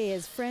cold day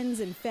as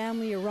friends and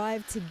family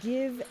arrived to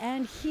give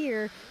and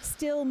hear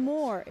still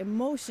more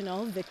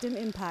emotional victim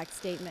impact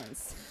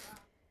statements.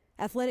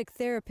 Athletic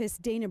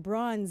therapist Dana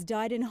Bronze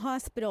died in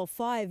hospital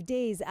 5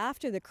 days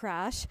after the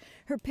crash.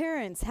 Her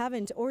parents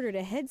haven't ordered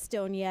a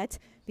headstone yet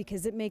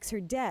because it makes her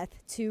death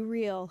too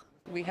real.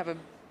 We have a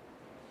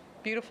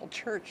beautiful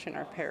church in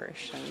our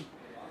parish,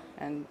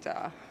 and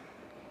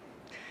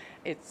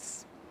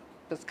it's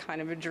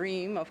kind of a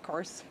dream, of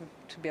course,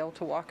 to be able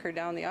to walk her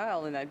down the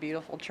aisle in that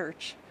beautiful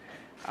church.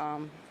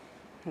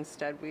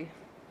 Instead, we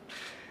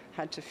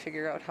had to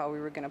figure out how we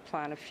were going to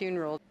plan a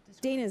funeral.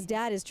 Dana's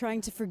dad is trying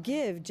to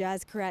forgive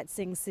Jaskirat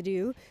Singh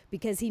Sidhu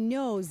because he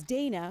knows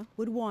Dana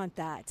would want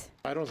that.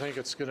 I don't think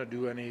it's going to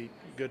do any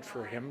good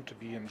for him to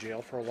be in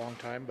jail for a long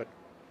time, but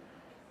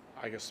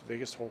I guess the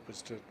biggest hope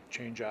is to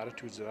change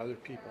attitudes of other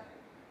people.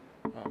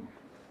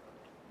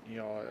 You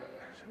know,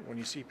 when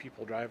you see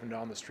people driving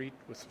down the street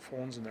with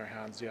phones in their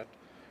hands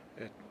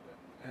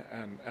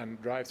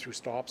and drive through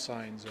stop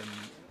signs, and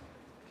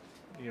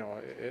you know,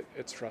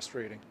 it's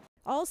frustrating.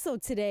 Also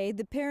today,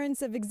 the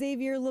parents of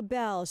Xavier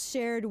LaBelle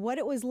shared what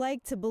it was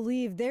like to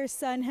believe their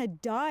son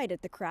had died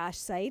at the crash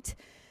site.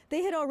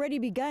 They had already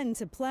begun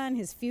to plan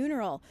his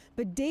funeral,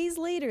 but days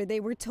later they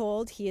were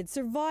told he had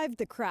survived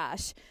the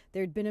crash.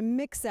 There'd been a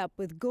mix-up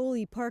with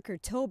goalie Parker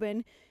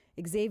Tobin.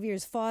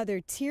 Xavier's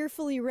father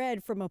tearfully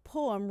read from a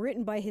poem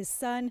written by his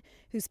son,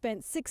 who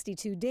spent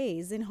 62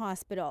 days in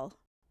hospital.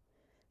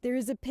 There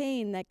is a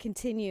pain that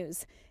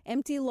continues.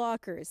 Empty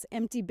lockers,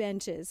 empty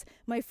benches.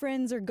 My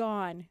friends are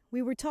gone.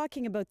 We were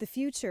talking about the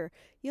future.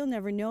 You'll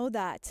never know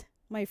that.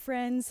 My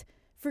friends,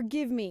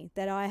 forgive me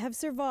that I have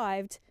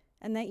survived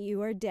and that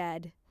you are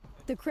dead.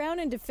 The Crown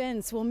and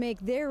Defence will make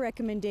their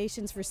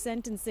recommendations for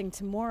sentencing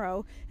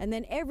tomorrow, and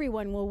then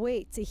everyone will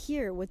wait to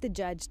hear what the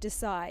judge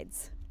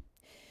decides.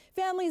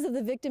 Families of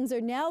the victims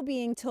are now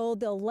being told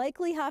they'll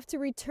likely have to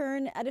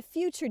return at a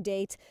future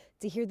date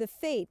to hear the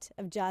fate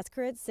of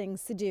Jaskirat Singh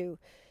Sidhu.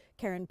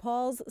 Karen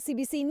Pauls,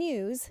 CBC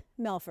News,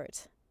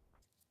 Melfort.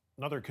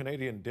 Another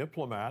Canadian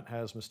diplomat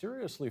has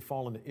mysteriously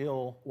fallen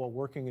ill while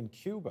working in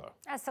Cuba.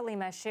 As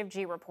Salima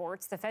Shivji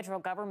reports, the federal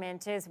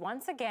government is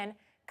once again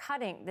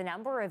cutting the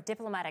number of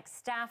diplomatic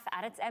staff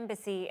at its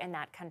embassy in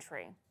that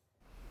country.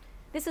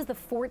 This is the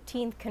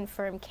 14th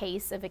confirmed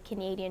case of a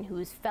Canadian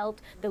who's felt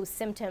those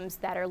symptoms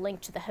that are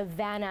linked to the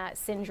Havana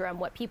syndrome,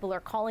 what people are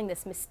calling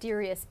this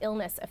mysterious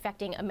illness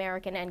affecting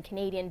American and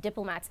Canadian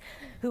diplomats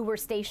who were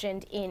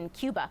stationed in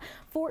Cuba.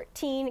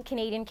 14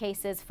 Canadian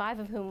cases, 5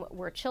 of whom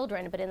were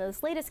children, but in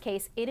this latest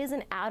case, it is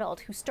an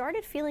adult who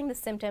started feeling the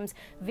symptoms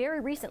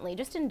very recently,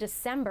 just in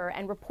December,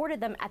 and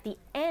reported them at the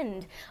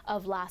end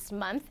of last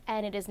month,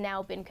 and it has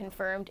now been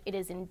confirmed it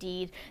is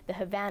indeed the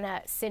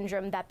Havana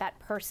syndrome that that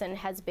person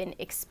has been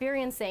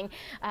experiencing.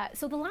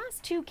 So the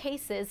last 2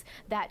 cases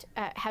that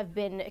have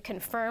been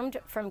confirmed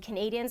from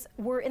Canadians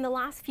were in the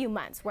last few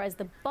months, whereas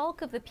the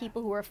bulk of the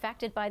people who were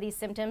affected by these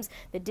symptoms,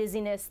 the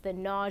dizziness, the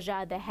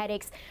nausea, the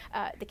headaches,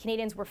 the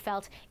Canadians were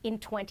felt in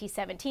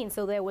 2017.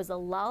 So there was a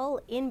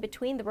lull in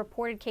between the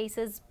reported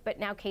cases, but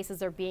now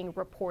cases are being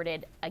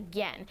reported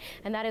again.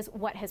 And that is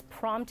what has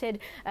prompted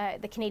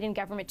the Canadian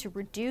government to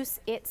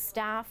reduce its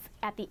staff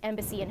at the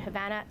embassy in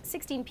Havana.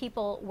 16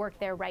 people work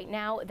there right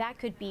now. That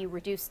could be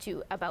reduced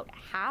to about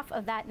half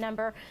of that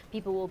number.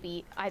 People will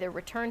be either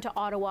returned to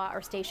Ottawa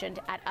or stationed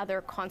at other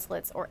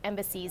consulates or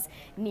embassies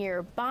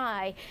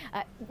nearby.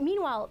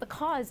 Meanwhile, the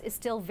cause is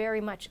still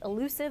very much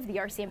elusive. The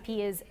RCMP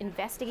is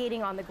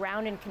investigating on the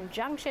ground in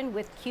conjunction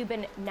with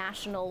Cuban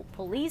National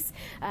Police.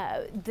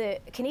 The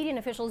Canadian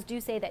officials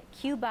do say that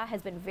Cuba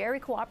has been very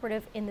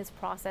cooperative in this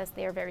process.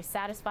 They are very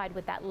satisfied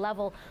with that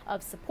level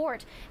of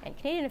support. And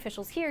Canadian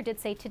officials here did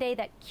say today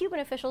that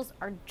Cuban officials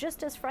are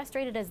just as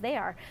frustrated as they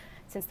are,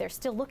 since they're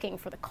still looking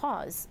for the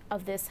cause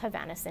of this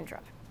Havana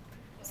syndrome.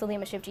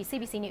 Salima Shivji,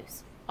 CBC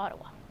News,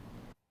 Ottawa.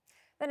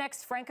 The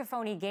next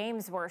Francophonie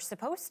Games were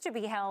supposed to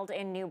be held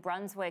in New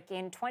Brunswick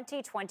in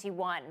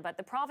 2021, but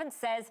the province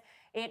says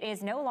it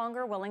is no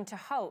longer willing to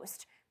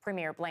host.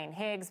 Premier Blaine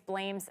Higgs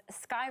blames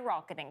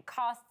skyrocketing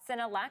costs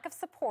and a lack of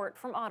support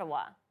from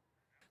Ottawa.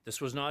 This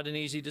was not an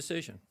easy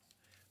decision.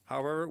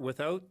 However,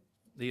 without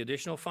the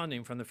additional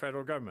funding from the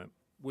federal government,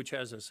 which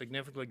has a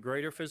significantly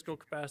greater physical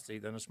capacity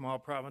than a small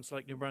province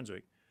like New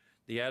Brunswick,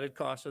 the added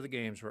cost of the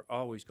Games were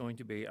always going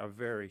to be a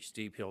very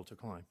steep hill to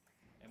climb.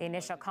 The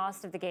initial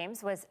cost of the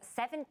Games was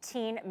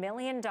 $17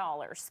 million,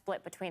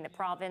 split between the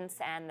province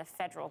and the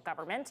federal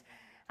government.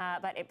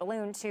 But it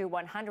ballooned to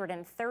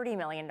 $130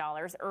 million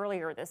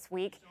earlier this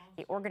week.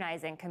 The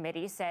organizing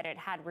committee said it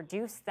had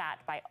reduced that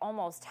by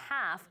almost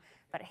half,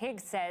 but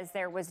Higgs says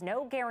there was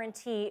no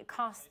guarantee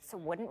costs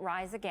wouldn't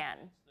rise again.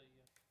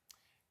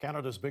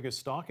 Canada's biggest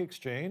stock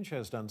exchange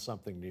has done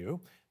something new.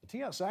 The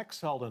TSX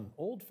held an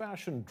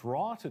old-fashioned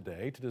draw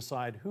today to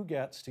decide who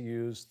gets to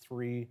use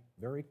three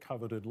very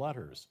coveted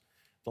letters.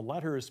 The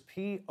letters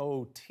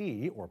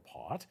POT, or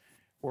pot,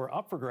 were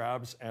up for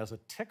grabs as a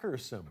ticker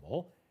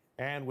symbol.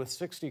 And with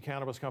 60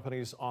 cannabis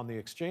companies on the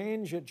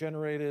exchange, it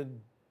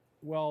generated,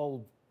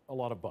 well, a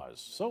lot of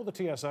buzz. So the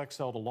TSX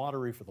held a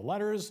lottery for the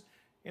letters.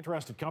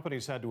 Interested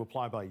companies had to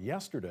apply by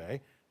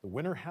yesterday. The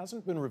winner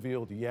hasn't been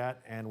revealed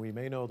yet, and we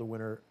may know the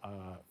winner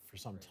for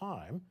some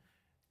time.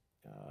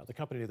 The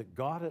company that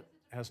got it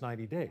has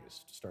 90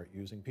 days to start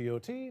using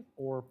POT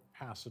or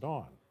pass it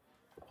on.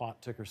 The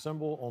pot ticker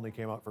symbol only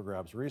came out for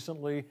grabs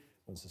recently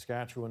when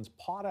Saskatchewan's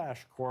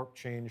Potash Corp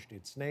changed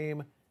its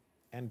name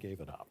and gave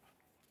it up.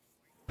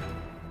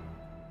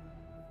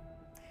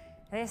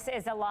 This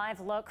is a live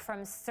look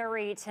from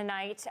Surrey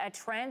tonight. A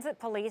transit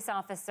police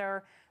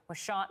officer was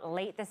shot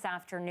late this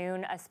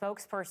afternoon. A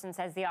spokesperson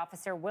says the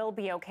officer will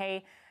be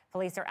okay.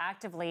 Police are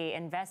actively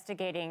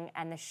investigating,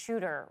 and the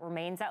shooter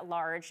remains at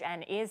large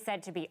and is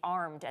said to be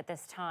armed at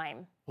this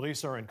time.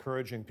 Police are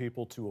encouraging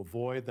people to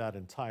avoid that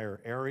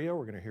entire area.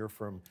 We're going to hear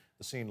from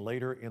the scene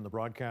later in the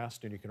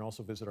broadcast, and you can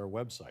also visit our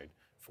website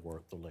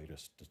for the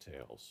latest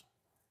details.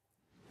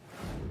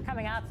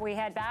 Coming up, we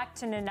head back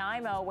to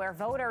Nanaimo, where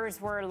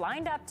voters were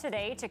lined up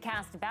today to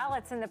cast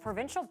ballots in the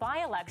provincial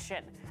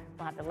by-election.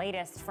 We'll have the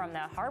latest from the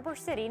Harbour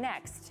City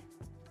next.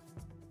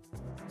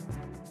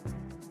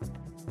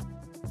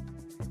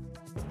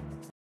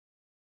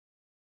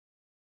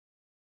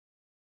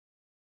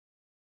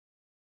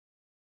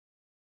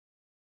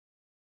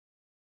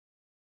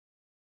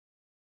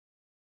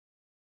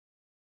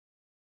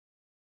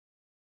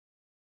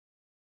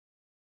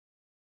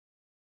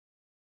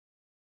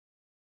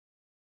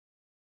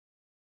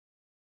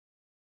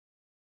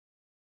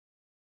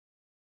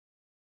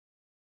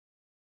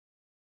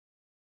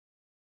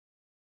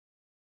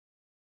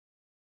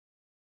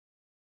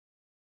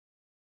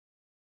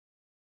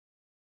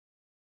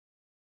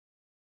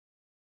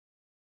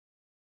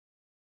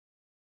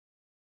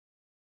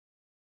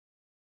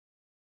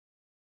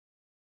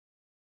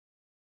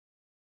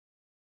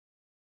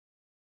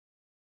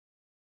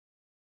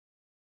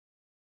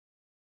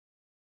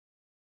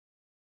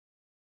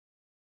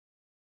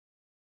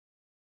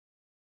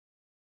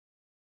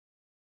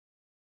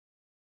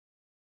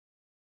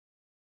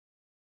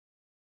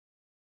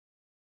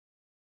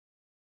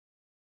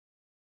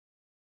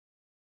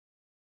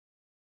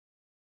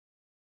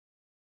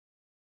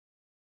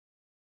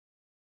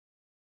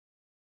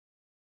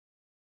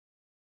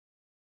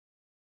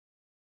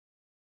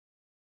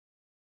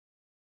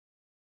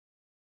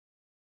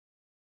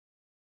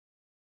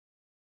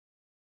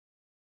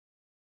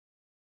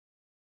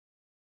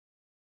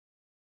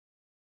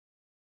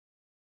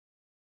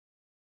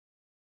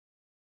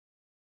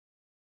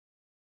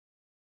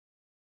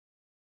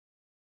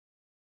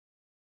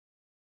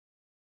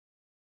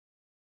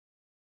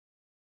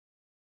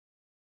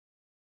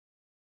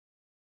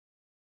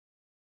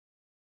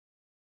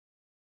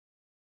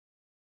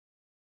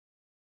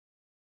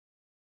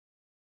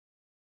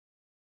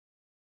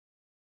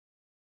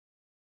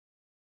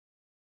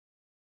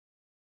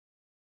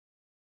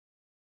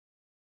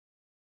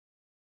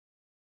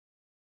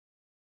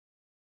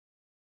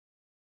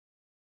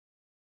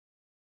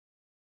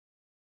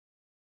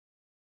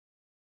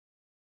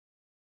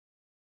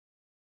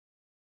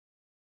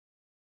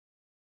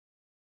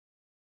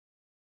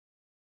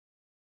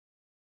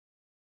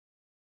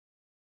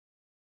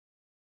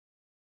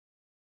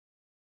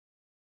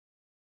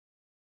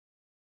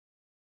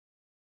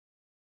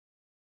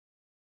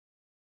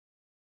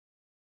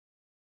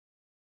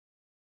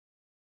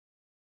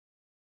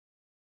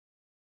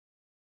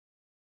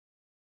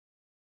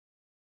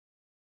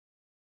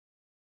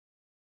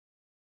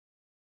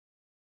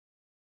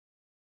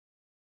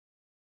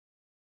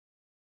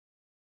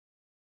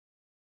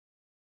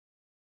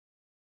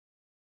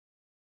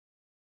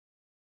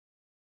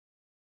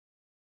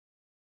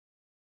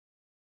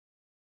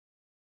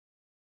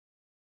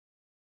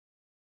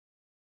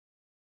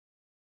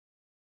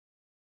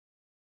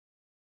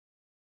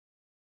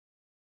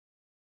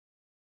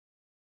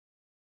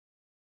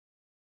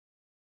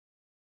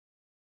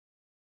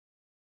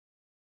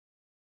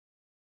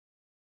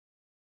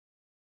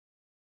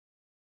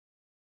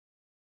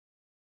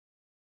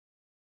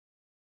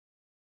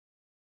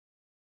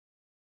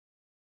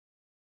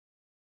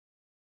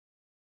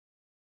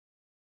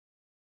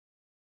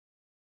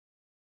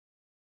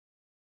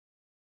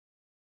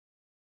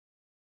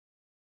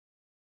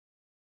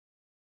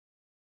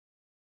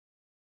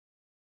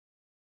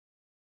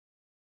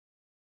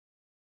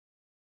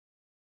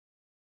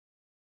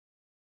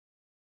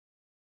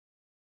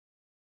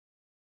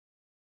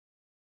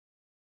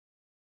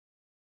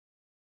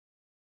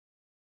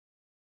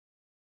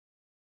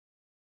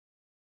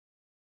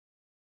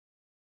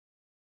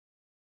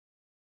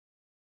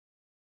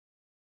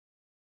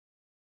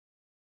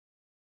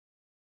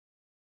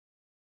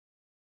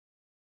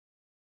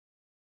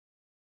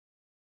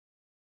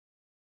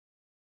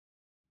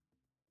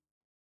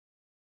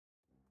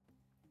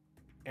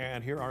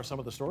 And here are some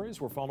of the stories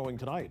we're following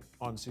tonight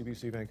on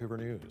CBC Vancouver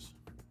News.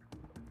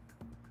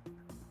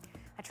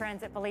 A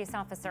transit police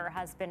officer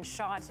has been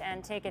shot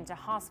and taken to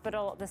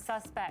hospital. The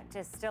suspect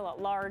is still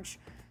at large.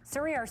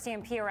 Surrey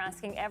RCMP are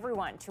asking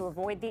everyone to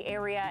avoid the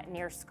area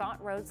near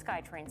Scott Road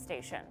SkyTrain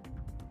station.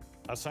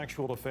 A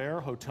sexual affair,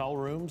 hotel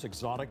rooms,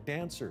 exotic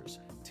dancers.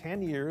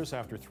 10 years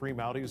after 3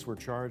 Mounties were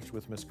charged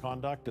with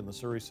misconduct in the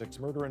Surrey 6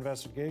 murder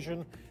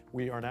investigation,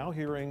 we are now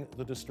hearing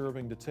the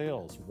disturbing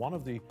details. One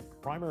of the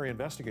primary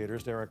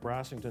investigators, Derek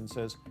Brassington,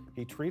 says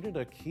he treated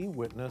a key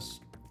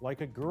witness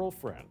like a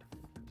girlfriend.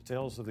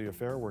 Details of the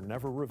affair were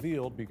never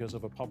revealed because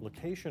of a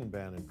publication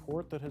ban in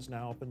court that has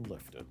now been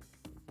lifted.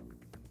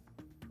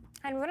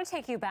 And we want to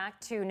take you back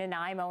to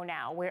Nanaimo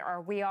now,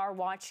 where we are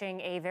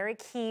watching a very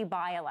key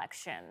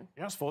by-election.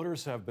 Yes,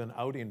 voters have been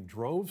out in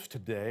droves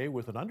today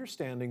with an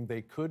understanding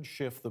they could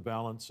shift the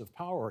balance of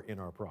power in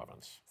our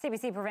province.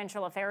 CBC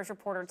Provincial Affairs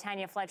reporter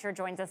Tanya Fletcher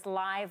joins us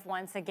live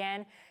once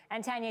again.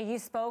 And Tanya, you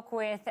spoke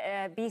with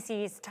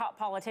BC's top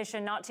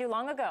politician not too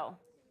long ago.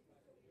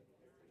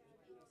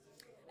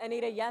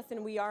 Anita, yes,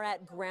 and we are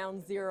at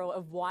ground zero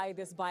of why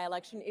this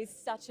by-election is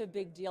such a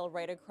big deal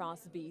right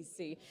across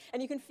BC.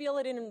 And you can feel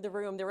it in the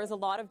room. There is a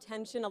lot of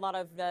tension, a lot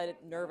of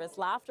nervous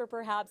laughter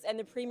perhaps, and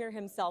the Premier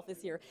himself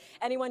is here.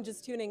 Anyone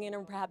just tuning in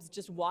or perhaps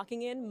just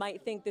walking in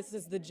might think this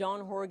is the John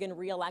Horgan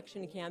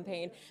re-election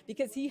campaign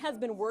because he has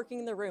been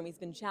working the room. He's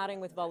been chatting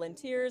with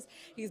volunteers.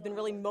 He's been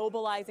really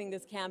mobilizing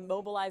this camp,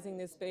 mobilizing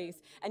this space,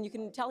 and you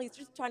can tell he's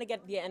just trying to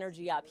get the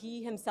energy up.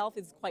 He himself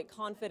is quite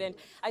confident.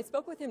 I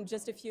spoke with him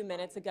just a few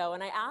minutes ago,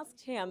 and I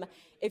asked him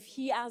if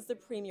he, as the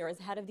Premier, as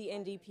head of the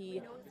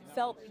NDP,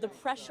 felt the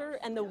pressure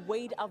and the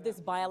weight of this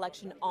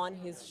by-election on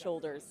his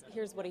shoulders.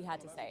 Here's what he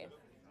had to say.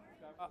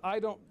 I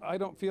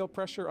don't feel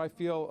pressure. I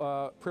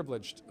feel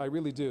privileged. I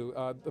really do.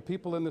 The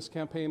people in this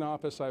campaign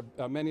office,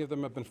 many of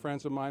them have been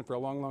friends of mine for a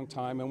long, long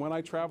time. And when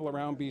I travel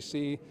around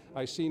BC,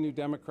 I see New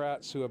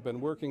Democrats who have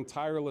been working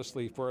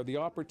tirelessly for the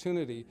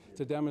opportunity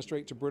to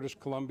demonstrate to British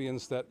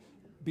Columbians that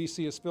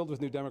BC is filled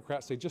with New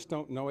Democrats. They just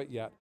don't know it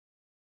yet.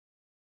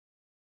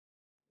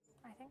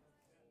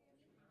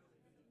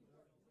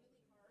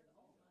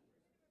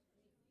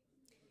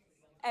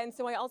 And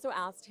so I also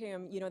asked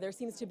him, you know, there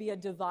seems to be a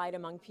divide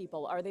among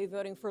people. Are they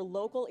voting for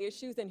local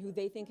issues and who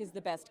they think is the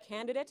best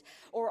candidate?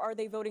 Or are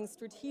they voting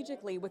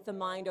strategically with the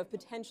mind of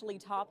potentially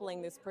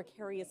toppling this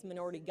precarious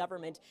minority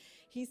government?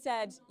 He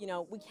said, you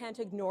know, we can't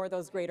ignore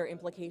those greater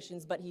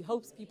implications, but he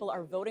hopes people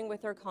are voting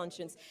with their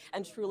conscience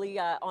and truly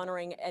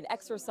honoring and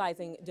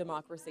exercising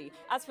democracy.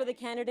 As for the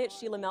candidate,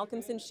 Sheila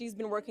Malcolmson, she's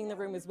been working the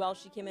room as well.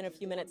 She came in a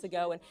few minutes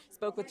ago and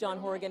spoke with John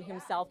Horgan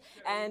himself.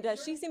 And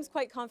she seems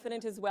quite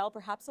confident as well,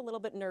 perhaps a little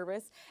bit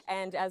nervous.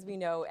 And as we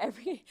know,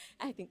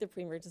 I think the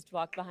Premier just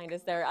walked behind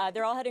us there.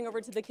 They're all heading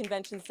over to the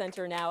convention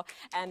center now,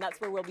 and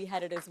that's where we'll be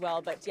headed as well.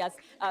 But yes,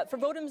 for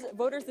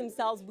voters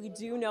themselves, we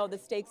do know the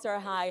stakes are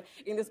high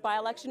in this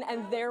by-election,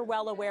 and they're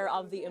well aware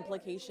of the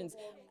implications.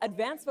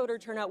 Advanced voter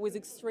turnout was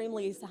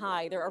extremely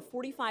high. There are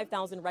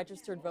 45,000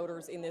 registered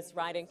voters in this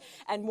riding,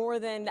 and more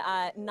than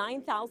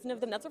 9,000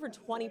 of them, that's over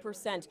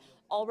 20%,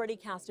 already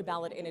cast a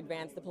ballot in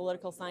advance. The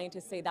political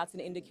scientists say that's an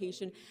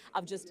indication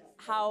of just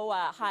how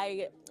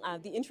high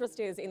the interest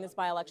is in this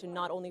by-election,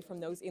 not only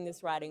from those in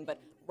this riding,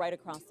 but right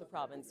across the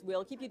province.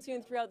 We'll keep you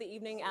tuned throughout the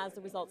evening as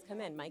the results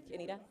come in. Mike,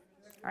 Anita?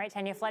 All right,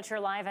 Tanya Fletcher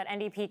live at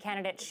NDP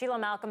candidate Sheila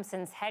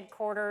Malcolmson's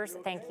headquarters.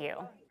 Thank you.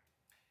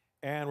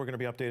 And we're going to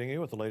be updating you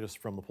with the latest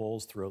from the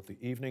polls throughout the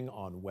evening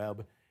on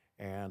web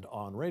and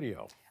on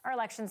radio. Our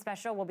election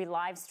special will be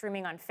live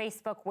streaming on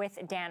Facebook with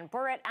Dan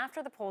Burrett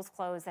after the polls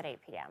close at 8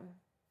 p.m.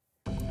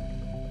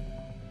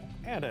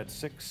 And at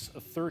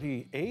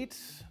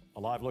 6:38, a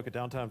live look at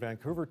downtown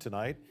Vancouver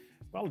tonight.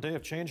 Well, a day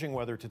of changing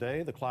weather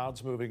today. The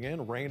clouds moving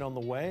in, rain on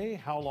the way.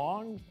 How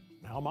long?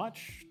 How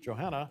much?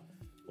 Johanna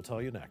will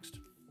tell you next.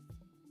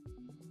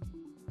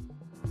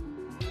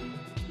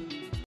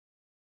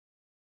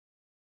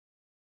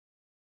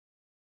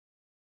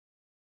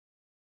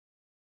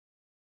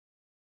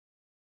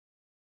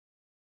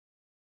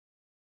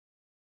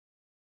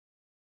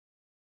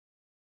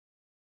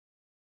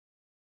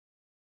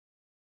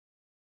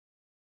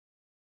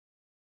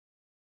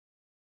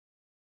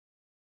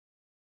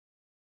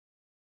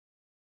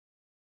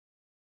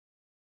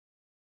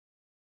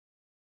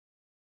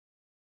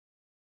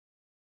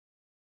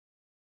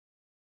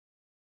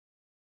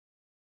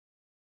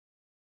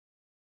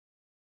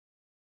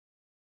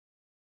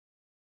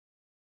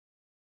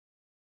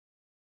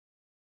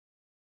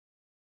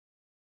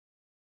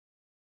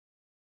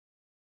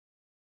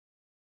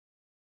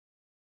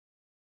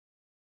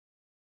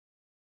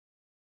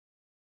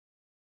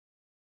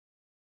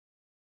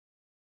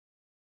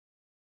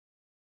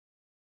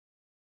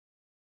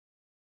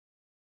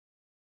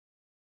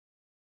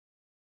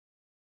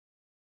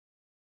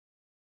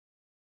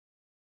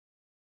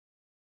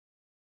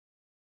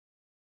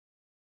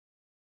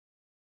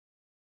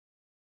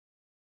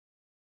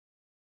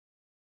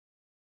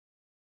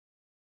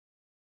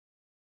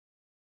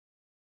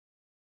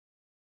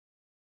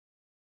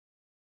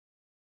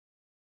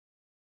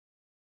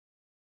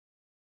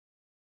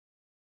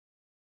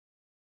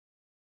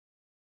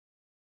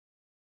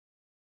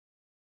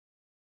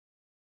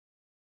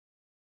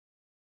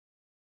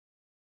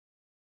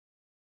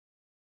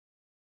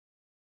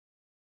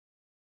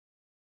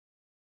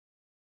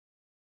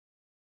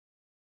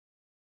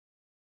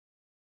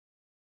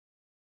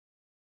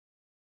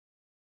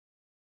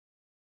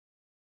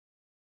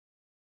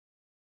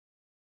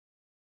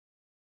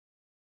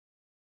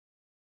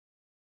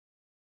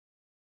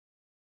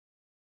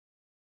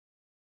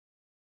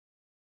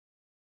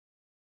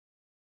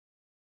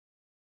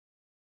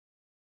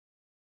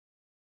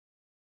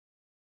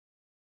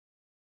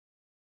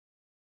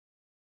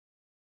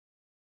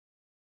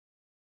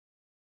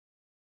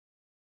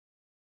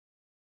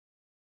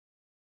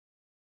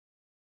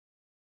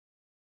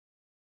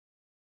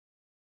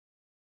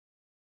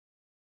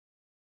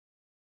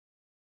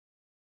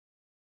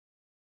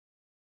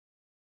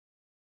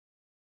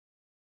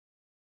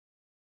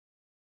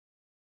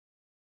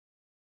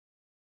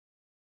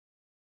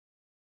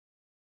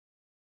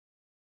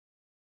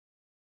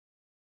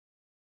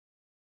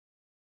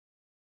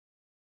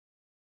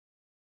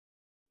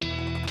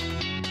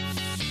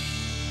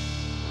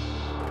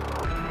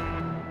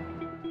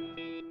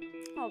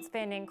 it's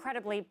been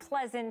incredibly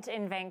pleasant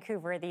in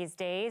Vancouver these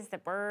days. The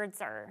birds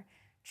are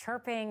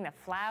chirping, the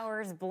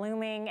flowers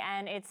blooming,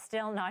 and it's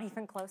still not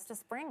even close to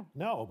spring.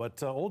 No,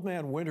 but Old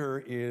Man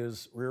Winter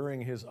is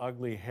rearing his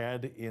ugly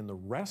head in the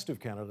rest of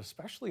Canada,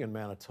 especially in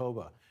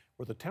Manitoba,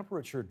 where the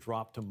temperature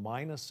dropped to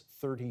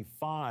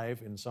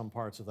 -35 in some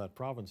parts of that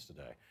province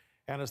today.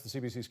 And as the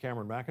CBC's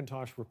Cameron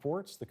McIntosh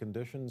reports, the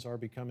conditions are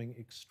becoming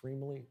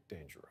extremely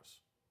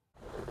dangerous.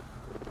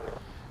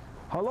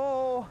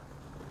 Hello?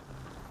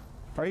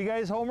 Are you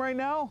guys home right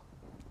now?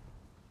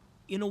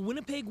 In a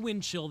Winnipeg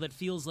wind chill that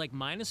feels like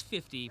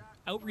 -50,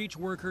 outreach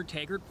worker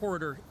Taggart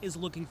Porter is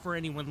looking for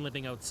anyone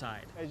living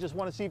outside. I just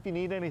want to see if you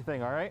need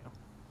anything, all right?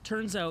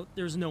 Turns out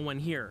there's no one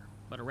here,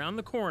 but around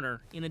the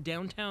corner in a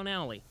downtown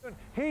alley.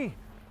 Hey,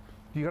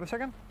 you got a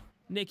second?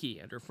 Nikki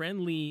and her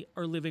friend Lee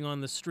are living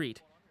on the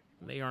street.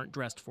 They aren't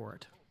dressed for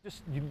it.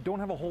 You don't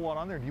have a whole lot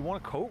on there. Do you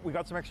want a coat? We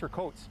got some extra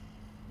coats.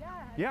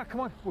 Yeah,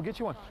 come on, we'll get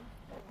you one.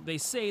 They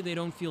say they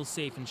don't feel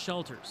safe in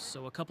shelters,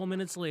 so a couple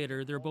minutes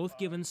later, they're both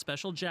given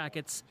special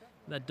jackets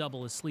that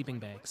double as sleeping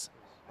bags.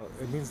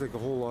 It means like a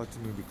whole lot to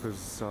me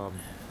because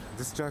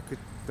this jacket,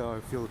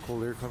 I feel the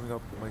cold air coming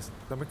up my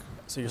stomach.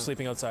 So you're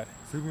sleeping outside?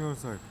 Sleeping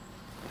outside.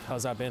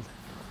 How's that been?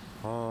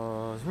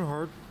 It's been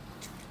hard.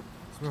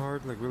 It's been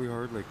hard, like really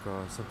hard. Like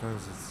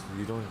sometimes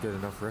you don't get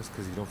enough rest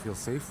because you don't feel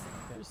safe.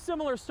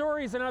 Similar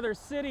stories in other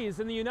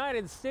cities. In the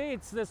United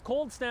States, this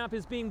cold snap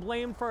is being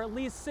blamed for at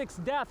least 6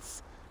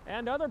 deaths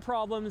and other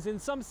problems in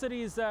some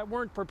cities that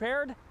weren't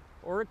prepared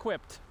or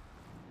equipped.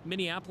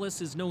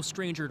 Minneapolis is no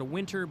stranger to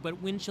winter,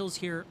 but wind chills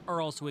here are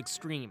also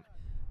extreme.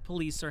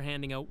 Police are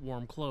handing out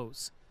warm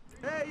clothes.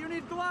 Hey, you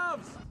need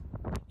gloves!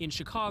 In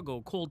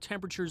Chicago, cold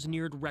temperatures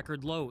neared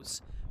record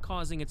lows,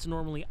 causing its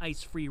normally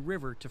ice-free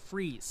river to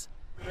freeze.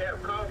 We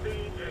have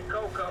coffee and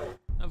cocoa.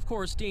 Of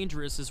course,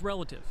 dangerous is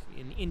relative.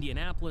 In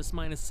Indianapolis,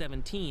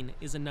 -17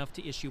 is enough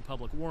to issue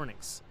public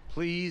warnings.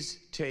 Please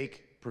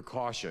take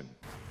precaution.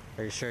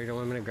 Are you sure you don't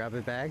want me to grab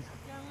a bag?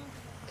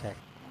 Okay.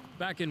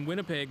 Back in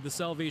Winnipeg, the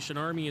Salvation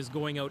Army is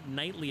going out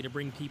nightly to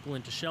bring people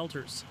into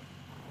shelters.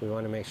 We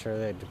want to make sure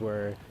that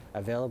we're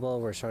available,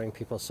 we're showing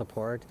people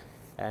support,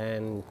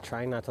 and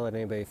trying not to let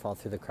anybody fall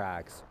through the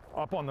cracks.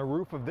 Up on the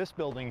roof of this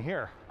building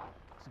here.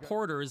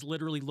 Porter is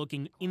literally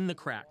looking in the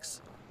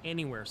cracks,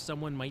 anywhere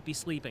someone might be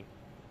sleeping.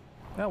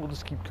 Yeah, we'll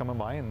just keep coming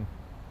by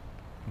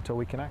until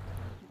we connect.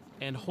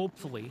 And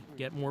hopefully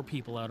get more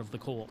people out of the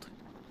cold.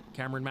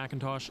 Cameron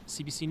McIntosh,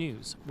 CBC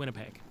News,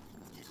 Winnipeg.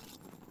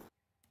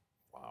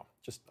 Wow,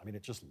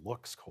 it just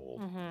looks cold.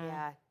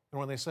 Yeah. And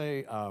when they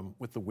say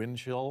with the wind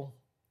chill,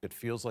 it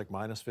feels like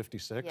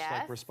 -56,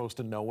 like we're supposed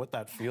to know what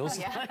that feels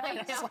like. I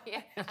know,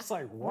 yeah. It's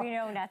like, what? We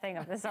know nothing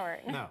of the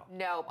sort.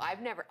 No,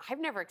 I've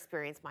never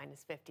experienced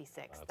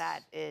 -56.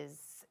 That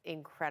is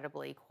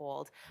incredibly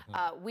cold.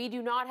 We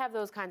do not have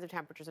those kinds of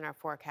temperatures in our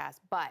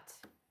forecast, but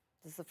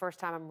this is the first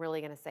time I'm really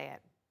going to say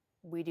it.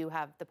 We do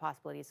have the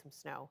possibility of some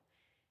snow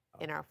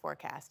in our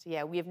forecast.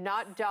 Yeah, we have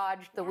not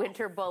dodged the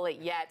winter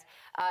bullet yet.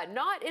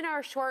 Not in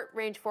our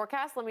short-range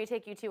forecast. Let me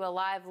take you to a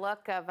live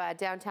look of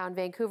downtown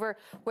Vancouver,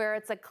 where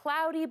it's a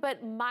cloudy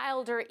but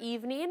milder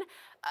evening,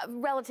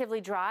 relatively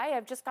dry.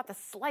 I've just got the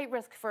slight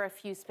risk for a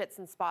few spits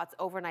and spots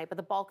overnight, but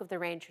the bulk of the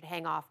rain should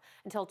hang off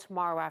until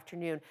tomorrow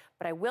afternoon.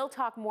 But I will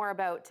talk more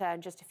about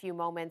in just a few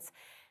moments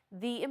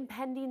the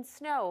impending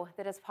snow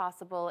that is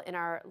possible in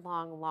our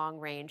long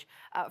range.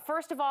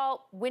 First of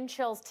all, wind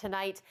chills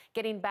tonight,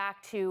 getting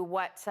back to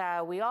what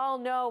we all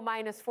know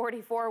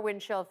 -44 wind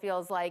chill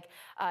feels like.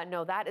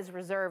 No, that is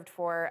reserved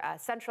for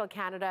central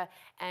Canada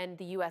and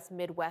the U.S.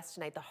 Midwest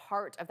tonight, the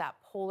heart of that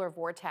polar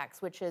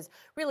vortex, which is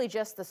really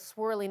just the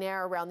swirling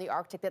air around the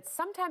Arctic that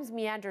sometimes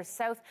meanders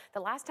south. The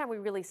last time we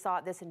really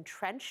saw this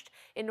entrenched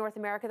in North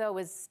America, though,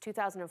 was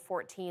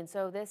 2014.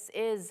 So this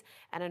is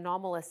an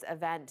anomalous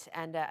event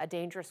and a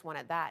dangerous one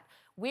at that.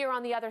 We are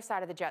on the other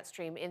side of the jet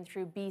stream in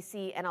through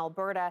BC and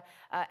Alberta,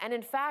 and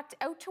in fact,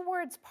 out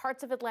towards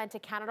parts of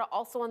Atlantic Canada,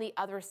 also on the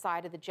other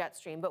side of the jet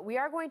stream. But we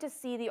are going to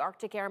see the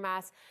Arctic air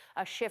mass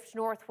shift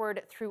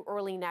northward through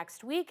early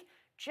next week,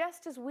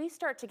 just as we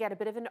start to get a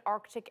bit of an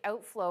Arctic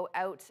outflow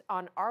out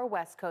on our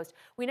west coast.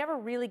 We never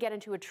really get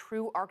into a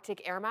true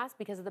Arctic air mass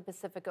because of the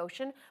Pacific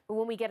Ocean, but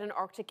when we get an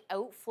Arctic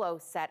outflow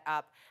set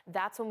up,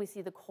 that's when we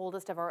see the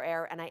coldest of our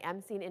air, and I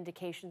am seeing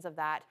indications of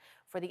that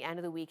for the end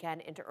of the weekend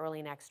into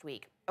early next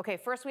week. Okay,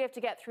 first we have to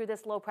get through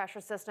this low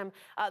pressure system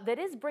that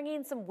is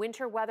bringing some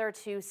winter weather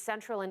to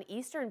central and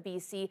eastern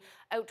BC.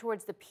 Out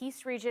towards the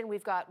Peace region,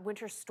 we've got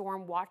winter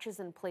storm watches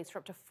in place for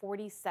up to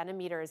 40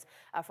 centimeters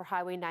for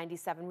Highway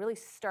 97, really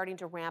starting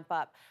to ramp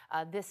up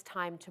this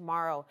time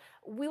tomorrow.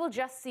 We will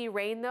just see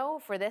rain, though,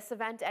 for this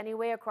event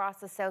anyway across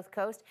the south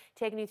coast.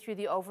 Taking you through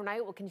the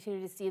overnight, we'll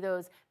continue to see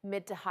those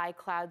mid to high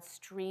clouds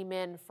stream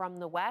in from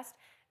the west.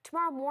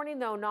 Tomorrow morning,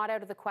 though, not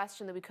out of the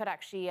question that we could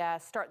actually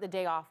start the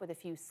day off with a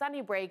few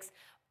sunny breaks.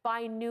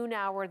 By noon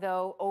hour,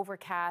 though,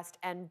 overcast,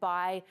 and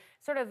by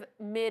sort of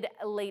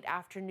mid-late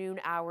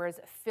afternoon hours,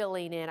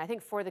 filling in. I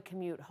think for the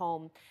commute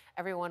home,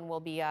 everyone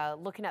will be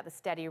looking at the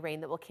steady rain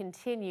that will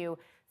continue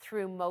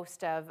through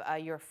most of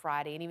your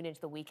Friday and even into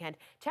the weekend.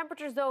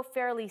 Temperatures, though,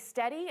 fairly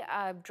steady,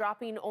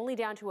 dropping only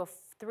down to a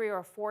 3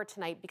 or 4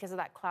 tonight because of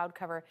that cloud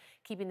cover,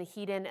 keeping the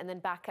heat in, and then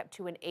back up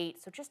to an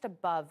 8, so just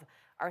above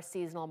our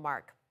seasonal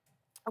mark.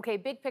 Okay,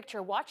 big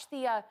picture. Watch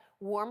the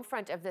warm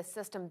front of this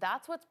system.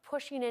 That's what's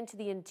pushing into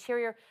the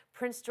interior.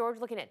 Prince George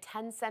looking at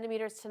 10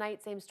 centimeters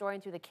tonight. Same story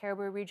through the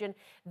Caribou region.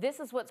 This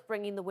is what's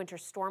bringing the winter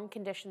storm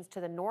conditions to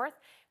the north.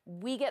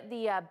 We get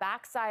the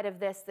backside of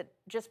this that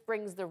just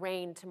brings the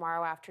rain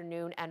tomorrow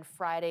afternoon and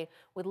Friday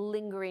with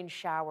lingering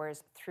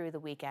showers through the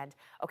weekend.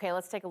 Okay,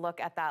 let's take a look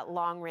at that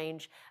long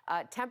range.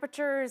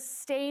 Temperatures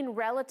staying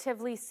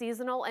relatively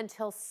seasonal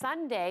until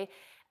Sunday.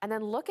 And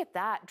then look at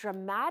that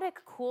dramatic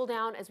cool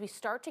down as we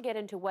start to get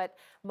into what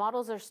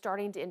models are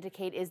starting to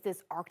indicate is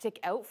this Arctic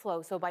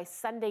outflow. So by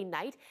Sunday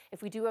night,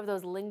 if we do have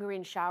those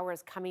lingering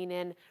showers coming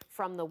in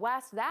from the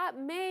west, that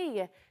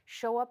may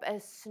show up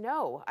as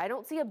snow. I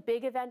don't see a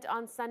big event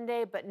on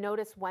Sunday, but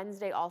notice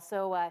Wednesday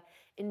also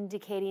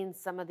indicating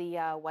some of the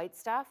white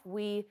stuff.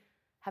 We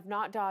have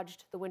not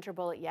dodged the winter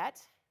bullet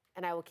yet,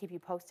 and I will keep you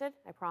posted,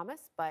 I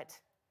promise, but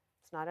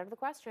it's not out of the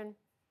question.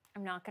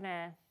 I'm not going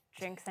to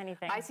jinx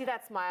anything. I see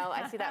that smile.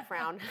 I see that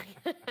frown.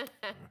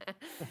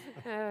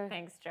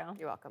 Thanks, Joe.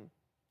 You're welcome.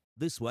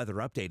 This weather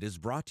update is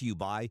brought to you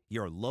by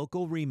your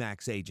local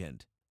RE/MAX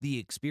agent. The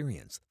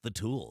experience, the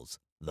tools,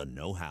 the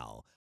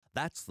know-how.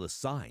 That's the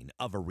sign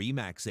of a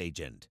RE/MAX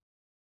agent.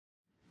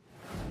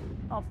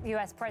 Well,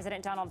 U.S.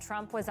 President Donald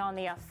Trump was on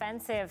the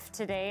offensive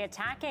today,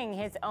 attacking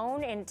his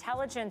own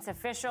intelligence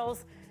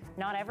officials.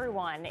 Not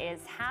everyone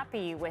is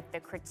happy with the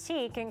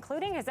critique,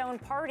 including his own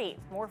party.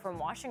 More from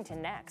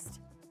Washington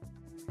next.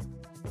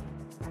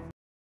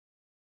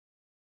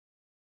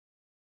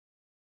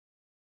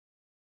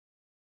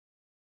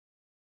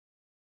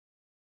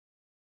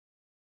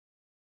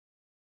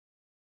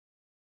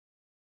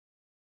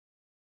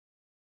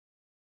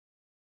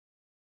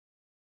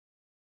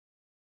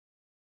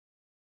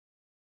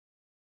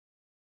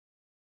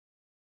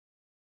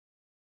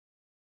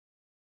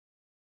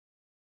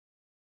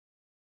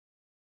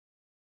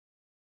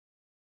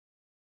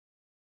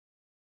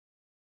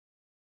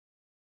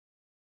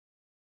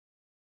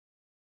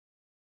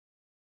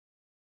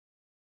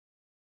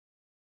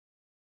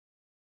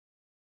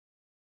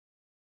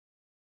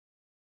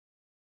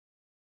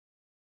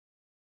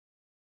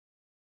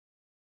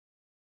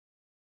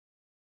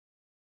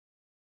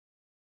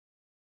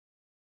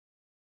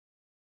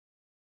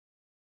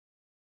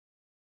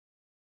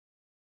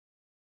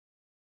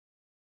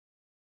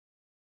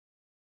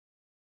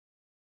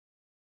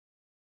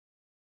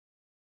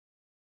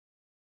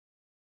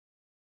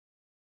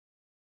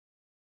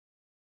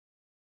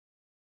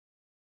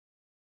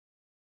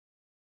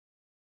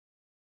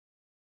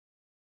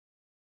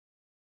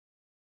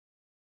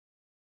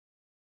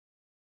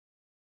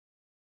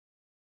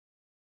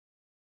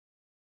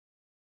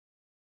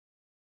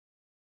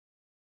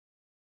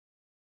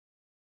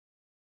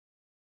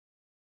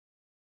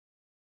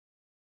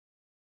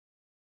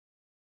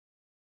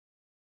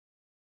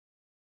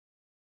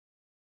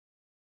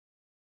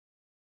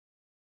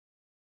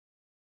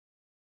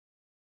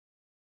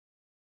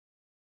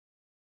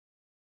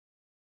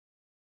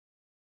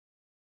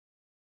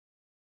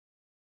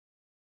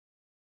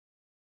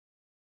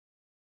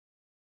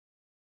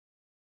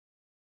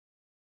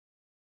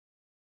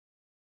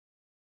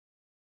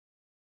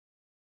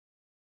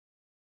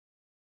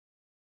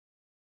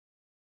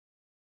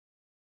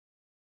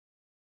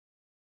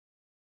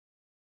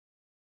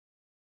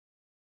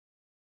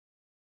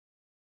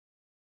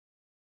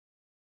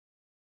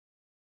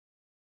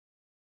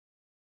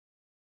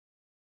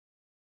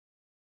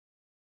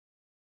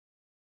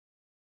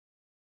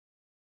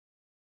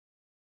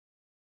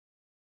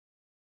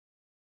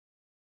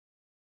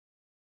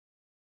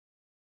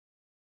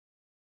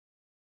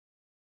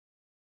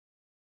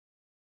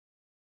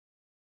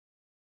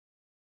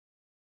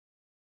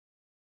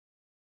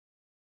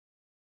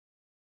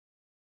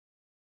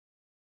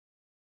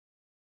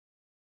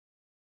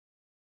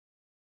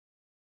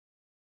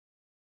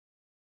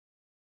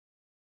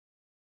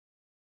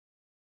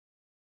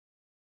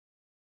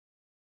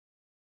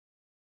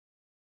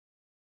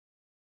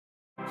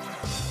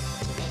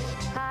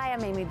 Hi,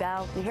 I'm Amy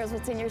Bell, and here's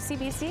what's in your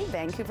CBC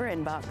Vancouver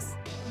inbox.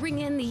 Ring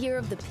in the Year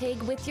of the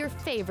Pig with your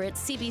favorite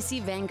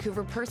CBC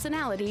Vancouver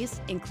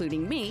personalities,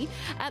 including me,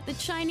 at the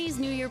Chinese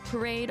New Year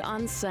Parade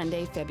on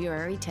Sunday,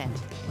 February 10th.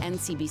 And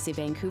CBC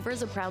Vancouver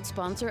is a proud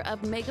sponsor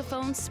of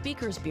Megaphone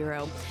Speakers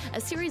Bureau,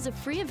 a series of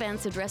free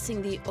events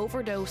addressing the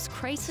overdose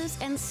crisis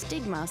and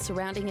stigma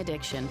surrounding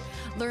addiction.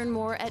 Learn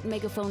more at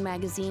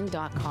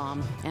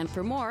megaphonemagazine.com. And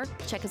for more,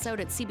 check us out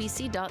at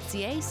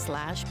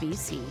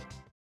cbc.ca/BC.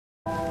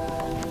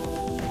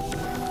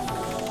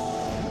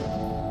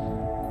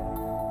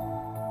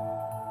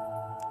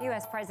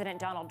 U.S. President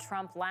Donald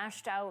Trump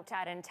lashed out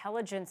at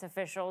intelligence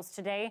officials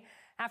today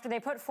after they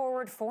put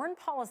forward foreign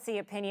policy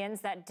opinions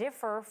that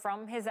differ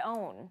from his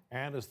own.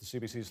 And as the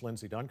CBC's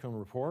Lindsay Duncombe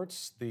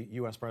reports, the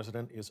U.S.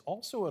 president is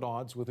also at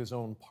odds with his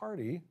own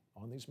party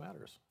on these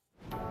matters.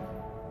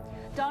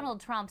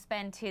 Donald Trump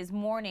spent his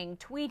morning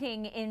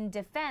tweeting in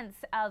defense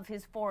of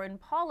his foreign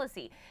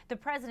policy. The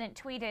president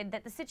tweeted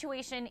that the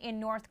situation in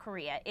North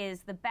Korea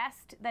is the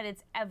best that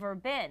it's ever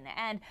been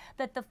and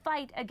that the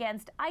fight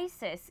against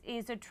ISIS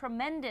is a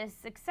tremendous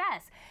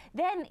success.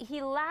 Then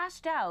he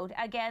lashed out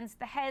against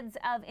the heads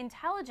of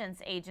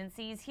intelligence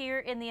agencies here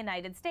in the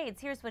United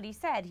States. Here's what he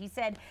said. He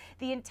said,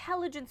 the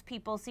intelligence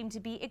people seem to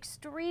be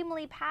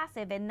extremely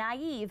passive and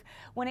naive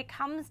when it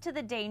comes to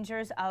the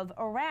dangers of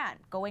Iran,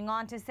 going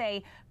on to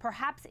say,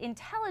 perhaps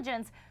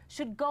intelligence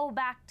should go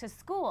back to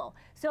school.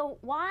 So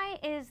why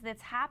is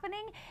this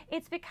happening?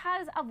 It's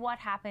because of what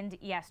happened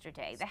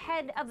yesterday. The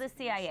head of the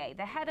CIA,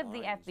 the head of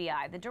the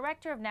FBI, the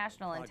director of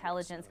national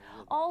intelligence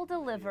all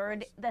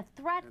delivered the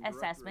threat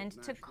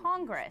assessment to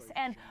Congress.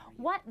 And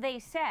what they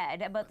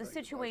said about the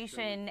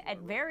situation at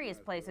various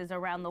places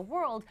around the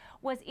world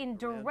was in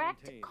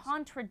direct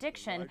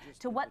contradiction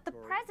to what the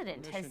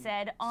president has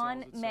said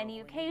on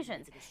many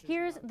occasions.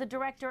 Here's the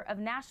director of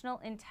national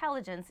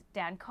intelligence,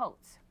 Dan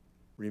Coates.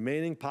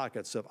 Remaining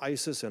pockets of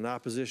ISIS and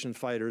opposition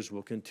fighters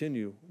will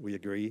continue, we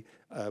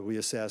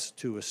assess,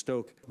 to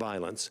stoke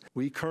violence.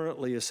 We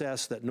currently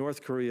assess that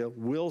North Korea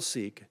will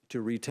seek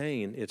to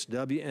retain its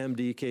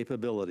WMD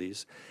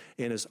capabilities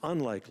and is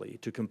unlikely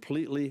to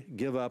completely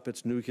give up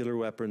its nuclear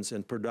weapons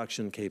and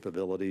production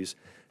capabilities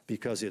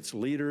because its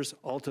leaders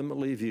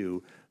ultimately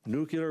view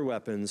nuclear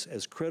weapons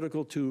as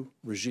critical to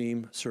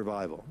regime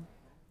survival.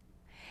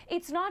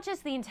 It's not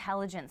just the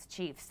intelligence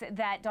chiefs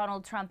that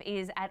Donald Trump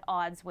is at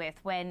odds with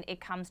when it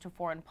comes to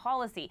foreign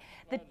policy.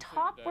 The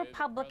top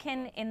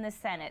Republican in the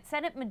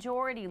Senate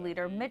Majority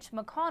Leader Mitch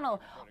McConnell,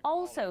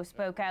 also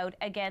spoke out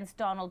against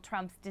Donald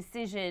Trump's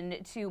decision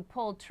to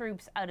pull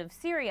troops out of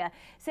Syria,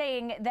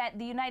 saying that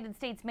the United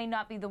States may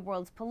not be the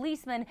world's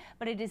policeman,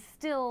 but it is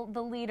still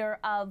the leader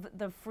of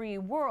the free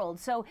world.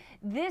 So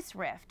this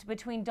rift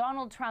between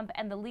Donald Trump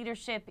and the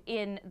leadership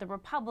in the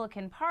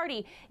Republican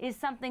Party is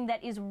something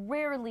that is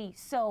rarely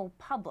so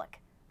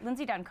public.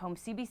 Lindsay Duncombe,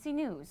 CBC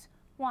News,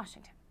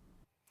 Washington.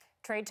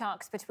 Trade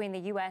talks between the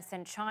U.S.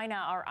 and China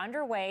are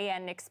underway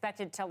and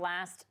expected to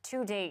last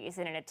 2 days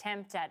in an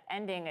attempt at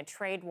ending a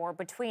trade war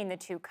between the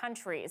two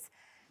countries.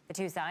 The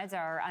two sides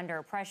are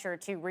under pressure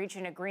to reach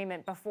an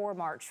agreement before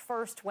March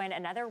 1st when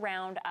another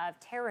round of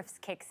tariffs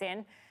kicks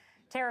in.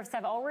 Tariffs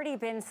have already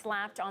been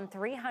slapped on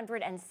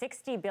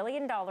 $360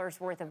 billion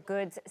worth of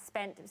goods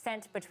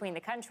sent between the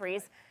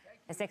countries.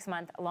 A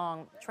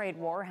 6-month-long trade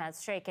war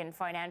has shaken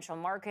financial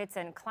markets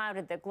and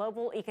clouded the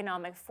global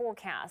economic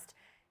forecast.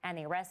 And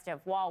the arrest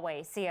of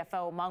Huawei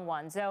CFO Meng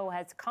Wanzhou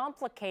has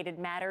complicated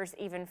matters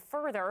even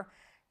further.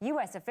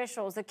 U.S.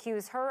 officials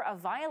accuse her of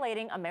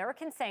violating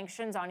American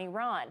sanctions on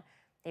Iran.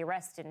 The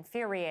arrest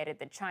infuriated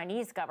the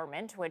Chinese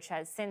government, which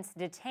has since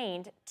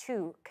detained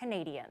 2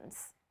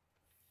 Canadians.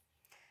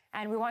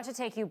 And we want to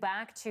take you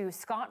back to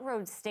Scott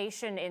Road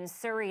Station in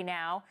Surrey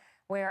now,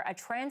 where a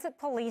transit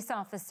police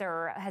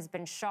officer has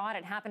been shot.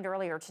 It happened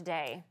earlier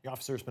today. The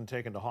officer's been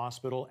taken to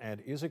hospital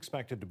and is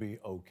expected to be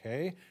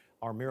okay.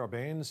 Our Mira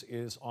Baines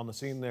is on the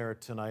scene there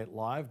tonight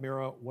live.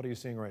 Mira, what are you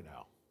seeing right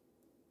now?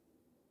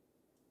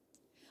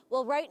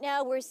 Well, right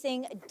now we're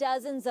seeing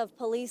dozens of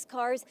police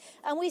cars,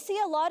 and we see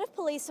a lot of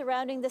police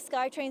surrounding the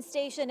SkyTrain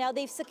station. Now,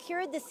 they've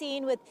secured the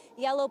scene with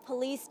yellow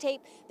police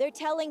tape. They're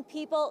telling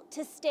people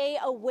to stay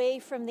away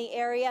from the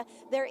area.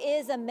 There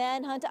is a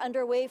manhunt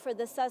underway for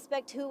the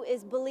suspect, who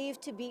is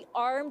believed to be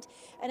armed.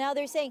 And now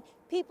they're saying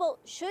people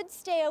should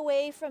stay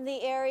away from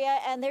the area,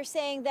 and they're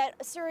saying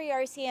that Surrey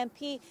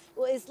RCMP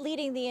is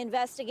leading the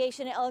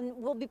investigation and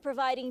will be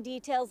providing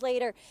details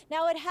later.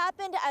 Now, it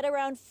happened at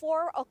around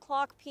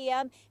 4:00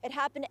 p.m. It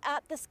happened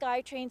at the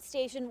SkyTrain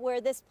station where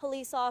this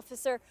police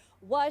officer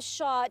was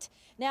shot.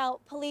 Now,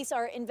 police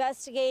are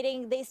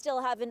investigating. They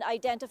still haven't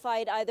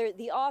identified either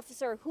the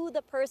officer, who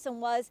the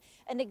person was,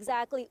 and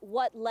exactly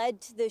what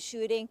led to the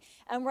shooting.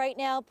 And right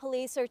now,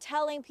 police are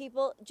telling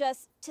people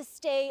just to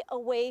stay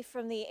away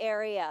from the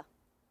area.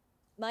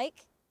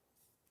 Mike?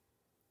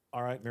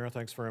 All right, Mira,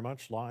 thanks very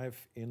much.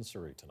 Live in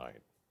Surrey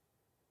tonight.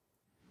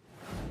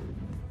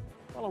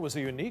 Well, it was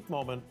a unique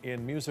moment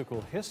in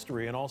musical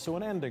history and also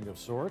an ending of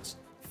sorts.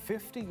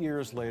 50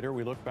 years later,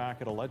 we look back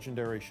at a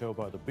legendary show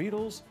by the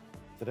Beatles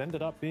that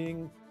ended up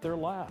being their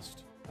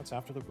last. That's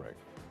after the break.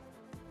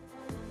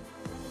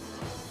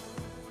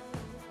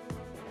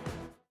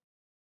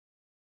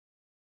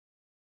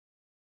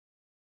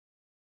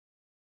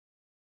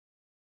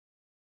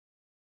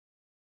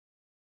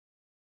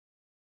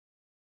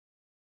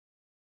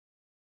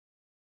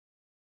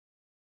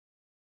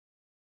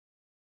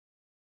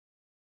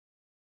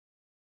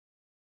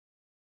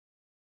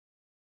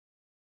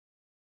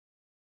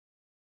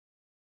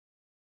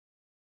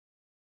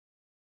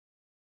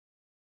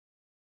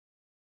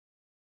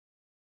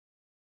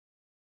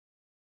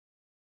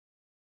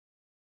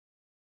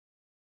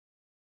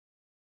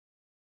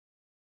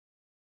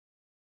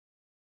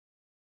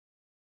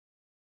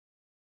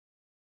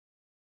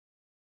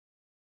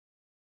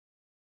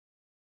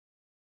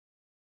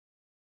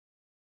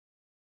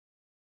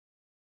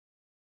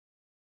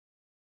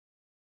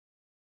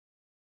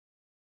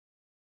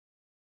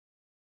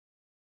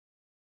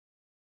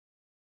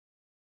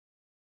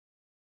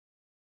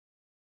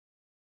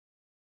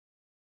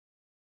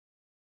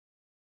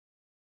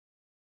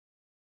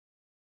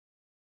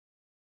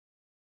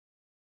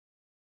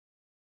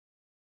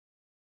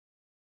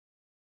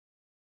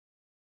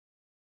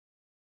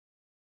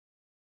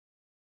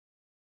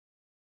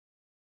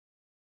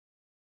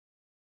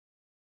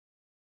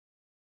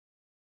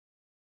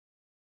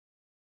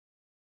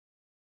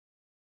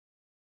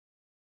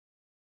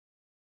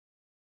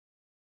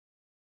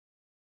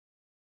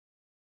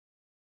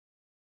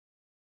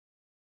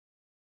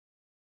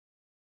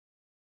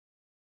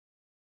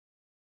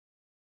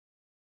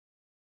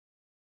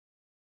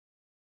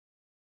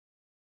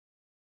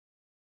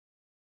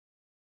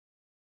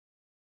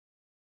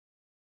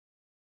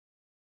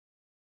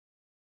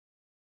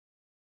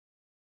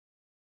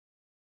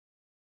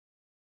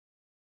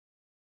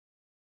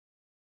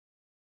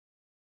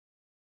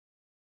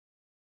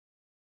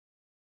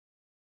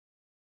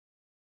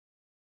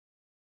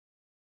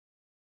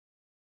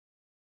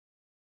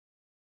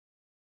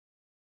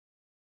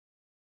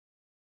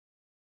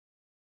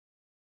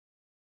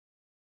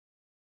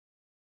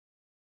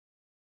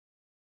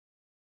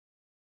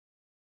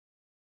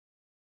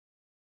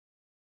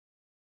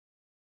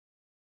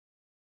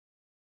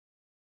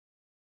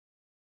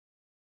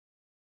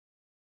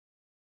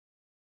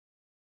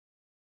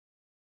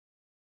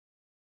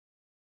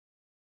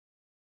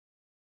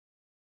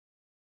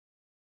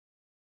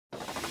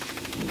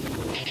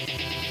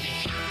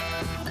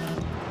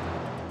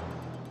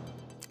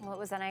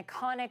 was an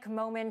iconic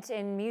moment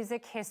in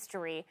music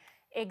history.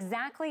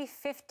 Exactly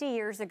 50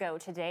 years ago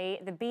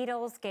today, the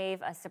Beatles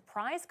gave a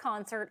surprise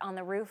concert on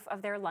the roof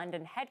of their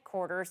London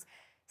headquarters,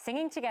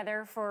 singing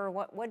together for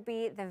what would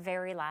be the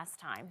very last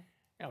time.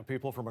 Yeah,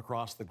 people from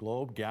across the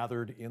globe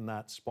gathered in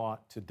that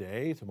spot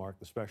today to mark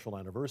the special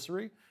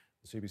anniversary.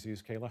 The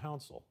CBC's Kayla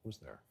Hounsell was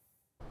there.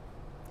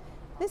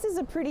 This is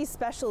a pretty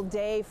special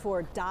day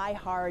for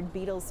die-hard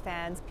Beatles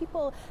fans.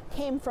 People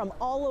came from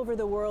all over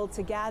the world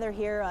to gather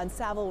here on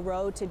Savile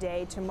Row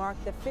today to mark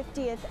the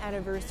 50th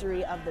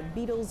anniversary of the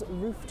Beatles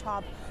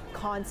rooftop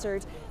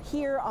concert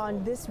here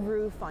on this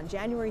roof on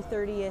January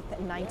 30th,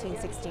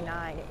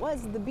 1969. It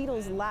was the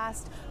Beatles'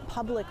 last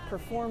public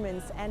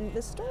performance, and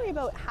the story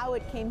about how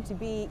it came to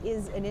be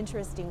is an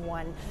interesting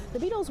one. The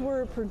Beatles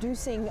were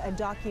producing a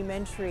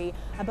documentary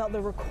about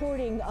the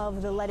recording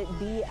of the Let It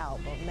Be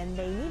album, and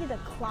they needed a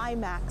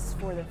climax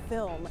for the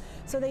film.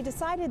 So they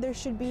decided there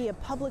should be a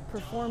public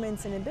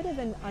performance in a bit of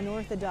an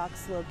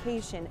unorthodox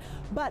location,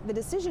 but the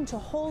decision to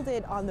hold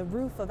it on the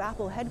roof of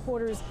Apple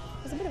headquarters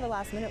was a bit of a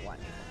last-minute one.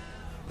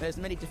 There's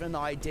many different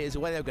ideas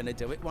of where they were going to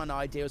do it. One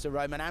idea was a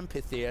Roman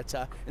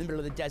amphitheatre in the middle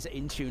of the desert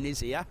in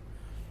Tunisia.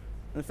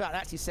 In fact, I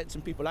actually sent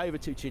some people over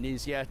to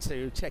Tunisia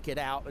to check it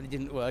out, but it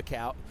didn't work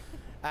out.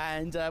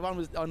 And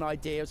one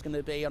idea was going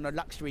to be on a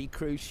luxury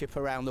cruise ship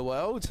around the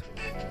world.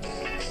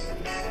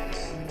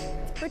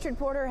 Richard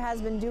Porter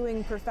has been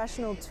doing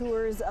professional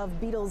tours of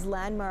Beatles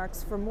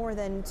landmarks for more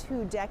than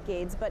 2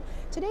 decades, but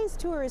today's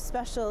tour is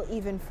special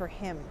even for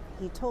him.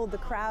 He told the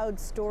crowd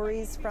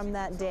stories from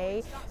that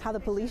day, how the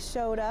police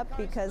showed up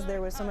because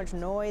there was so much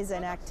noise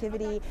and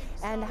activity,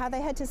 and how they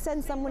had to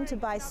send someone to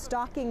buy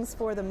stockings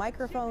for the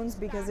microphones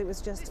because it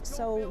was just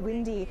so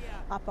windy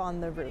up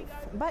on the roof.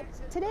 But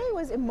today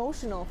was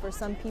emotional for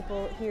some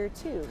people here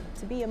too,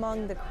 to be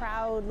among the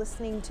crowd,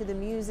 listening to the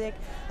music,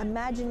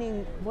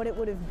 imagining what it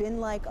would have been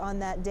like on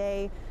that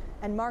day,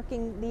 and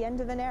marking the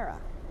end of an era.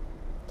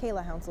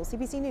 Kayla Hounsell,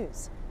 CBC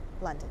News,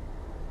 London.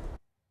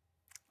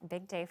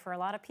 Big day for a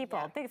lot of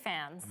people, big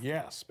fans.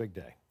 Yes, big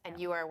day. And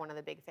you are one of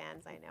the big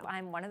fans, I know.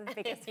 I'm one of the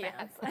biggest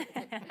fans.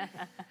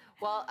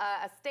 Well,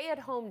 a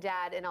stay-at-home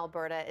dad in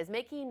Alberta is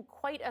making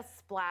quite a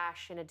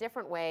splash in a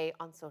different way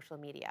on social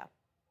media.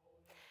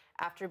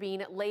 After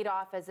being laid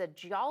off as a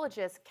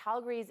geologist,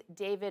 Calgary's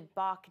David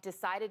Bach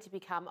decided to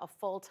become a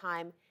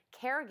full-time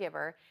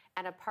caregiver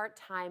and a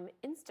part-time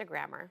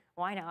Instagrammer.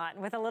 Why not?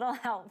 With a little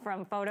help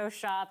from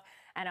Photoshop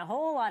and a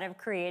whole lot of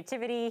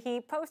creativity,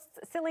 he posts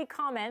silly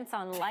comments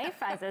on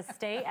life as a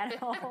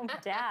stay-at-home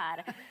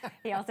dad.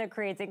 He also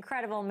creates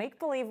incredible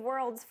make-believe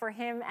worlds for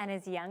him and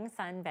his young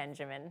son,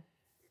 Benjamin.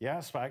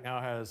 Yes, Bach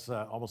now has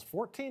almost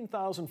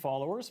 14,000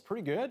 followers.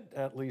 Pretty good.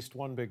 At least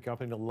one big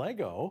company,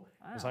 Lego,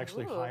 has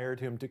actually hired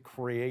him to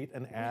create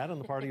an ad, and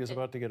the party is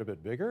about to get a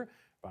bit bigger.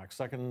 Bach's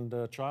second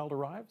child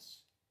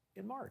arrives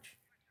in March.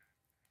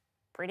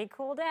 Pretty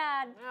cool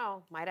dad.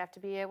 Oh, might have to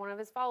be one of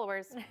his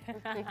followers. You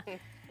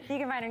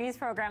can find our news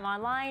program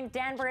online.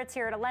 Dan Burrett's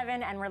here at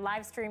 11, and we're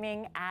live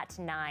streaming at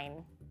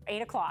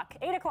 8 o'clock.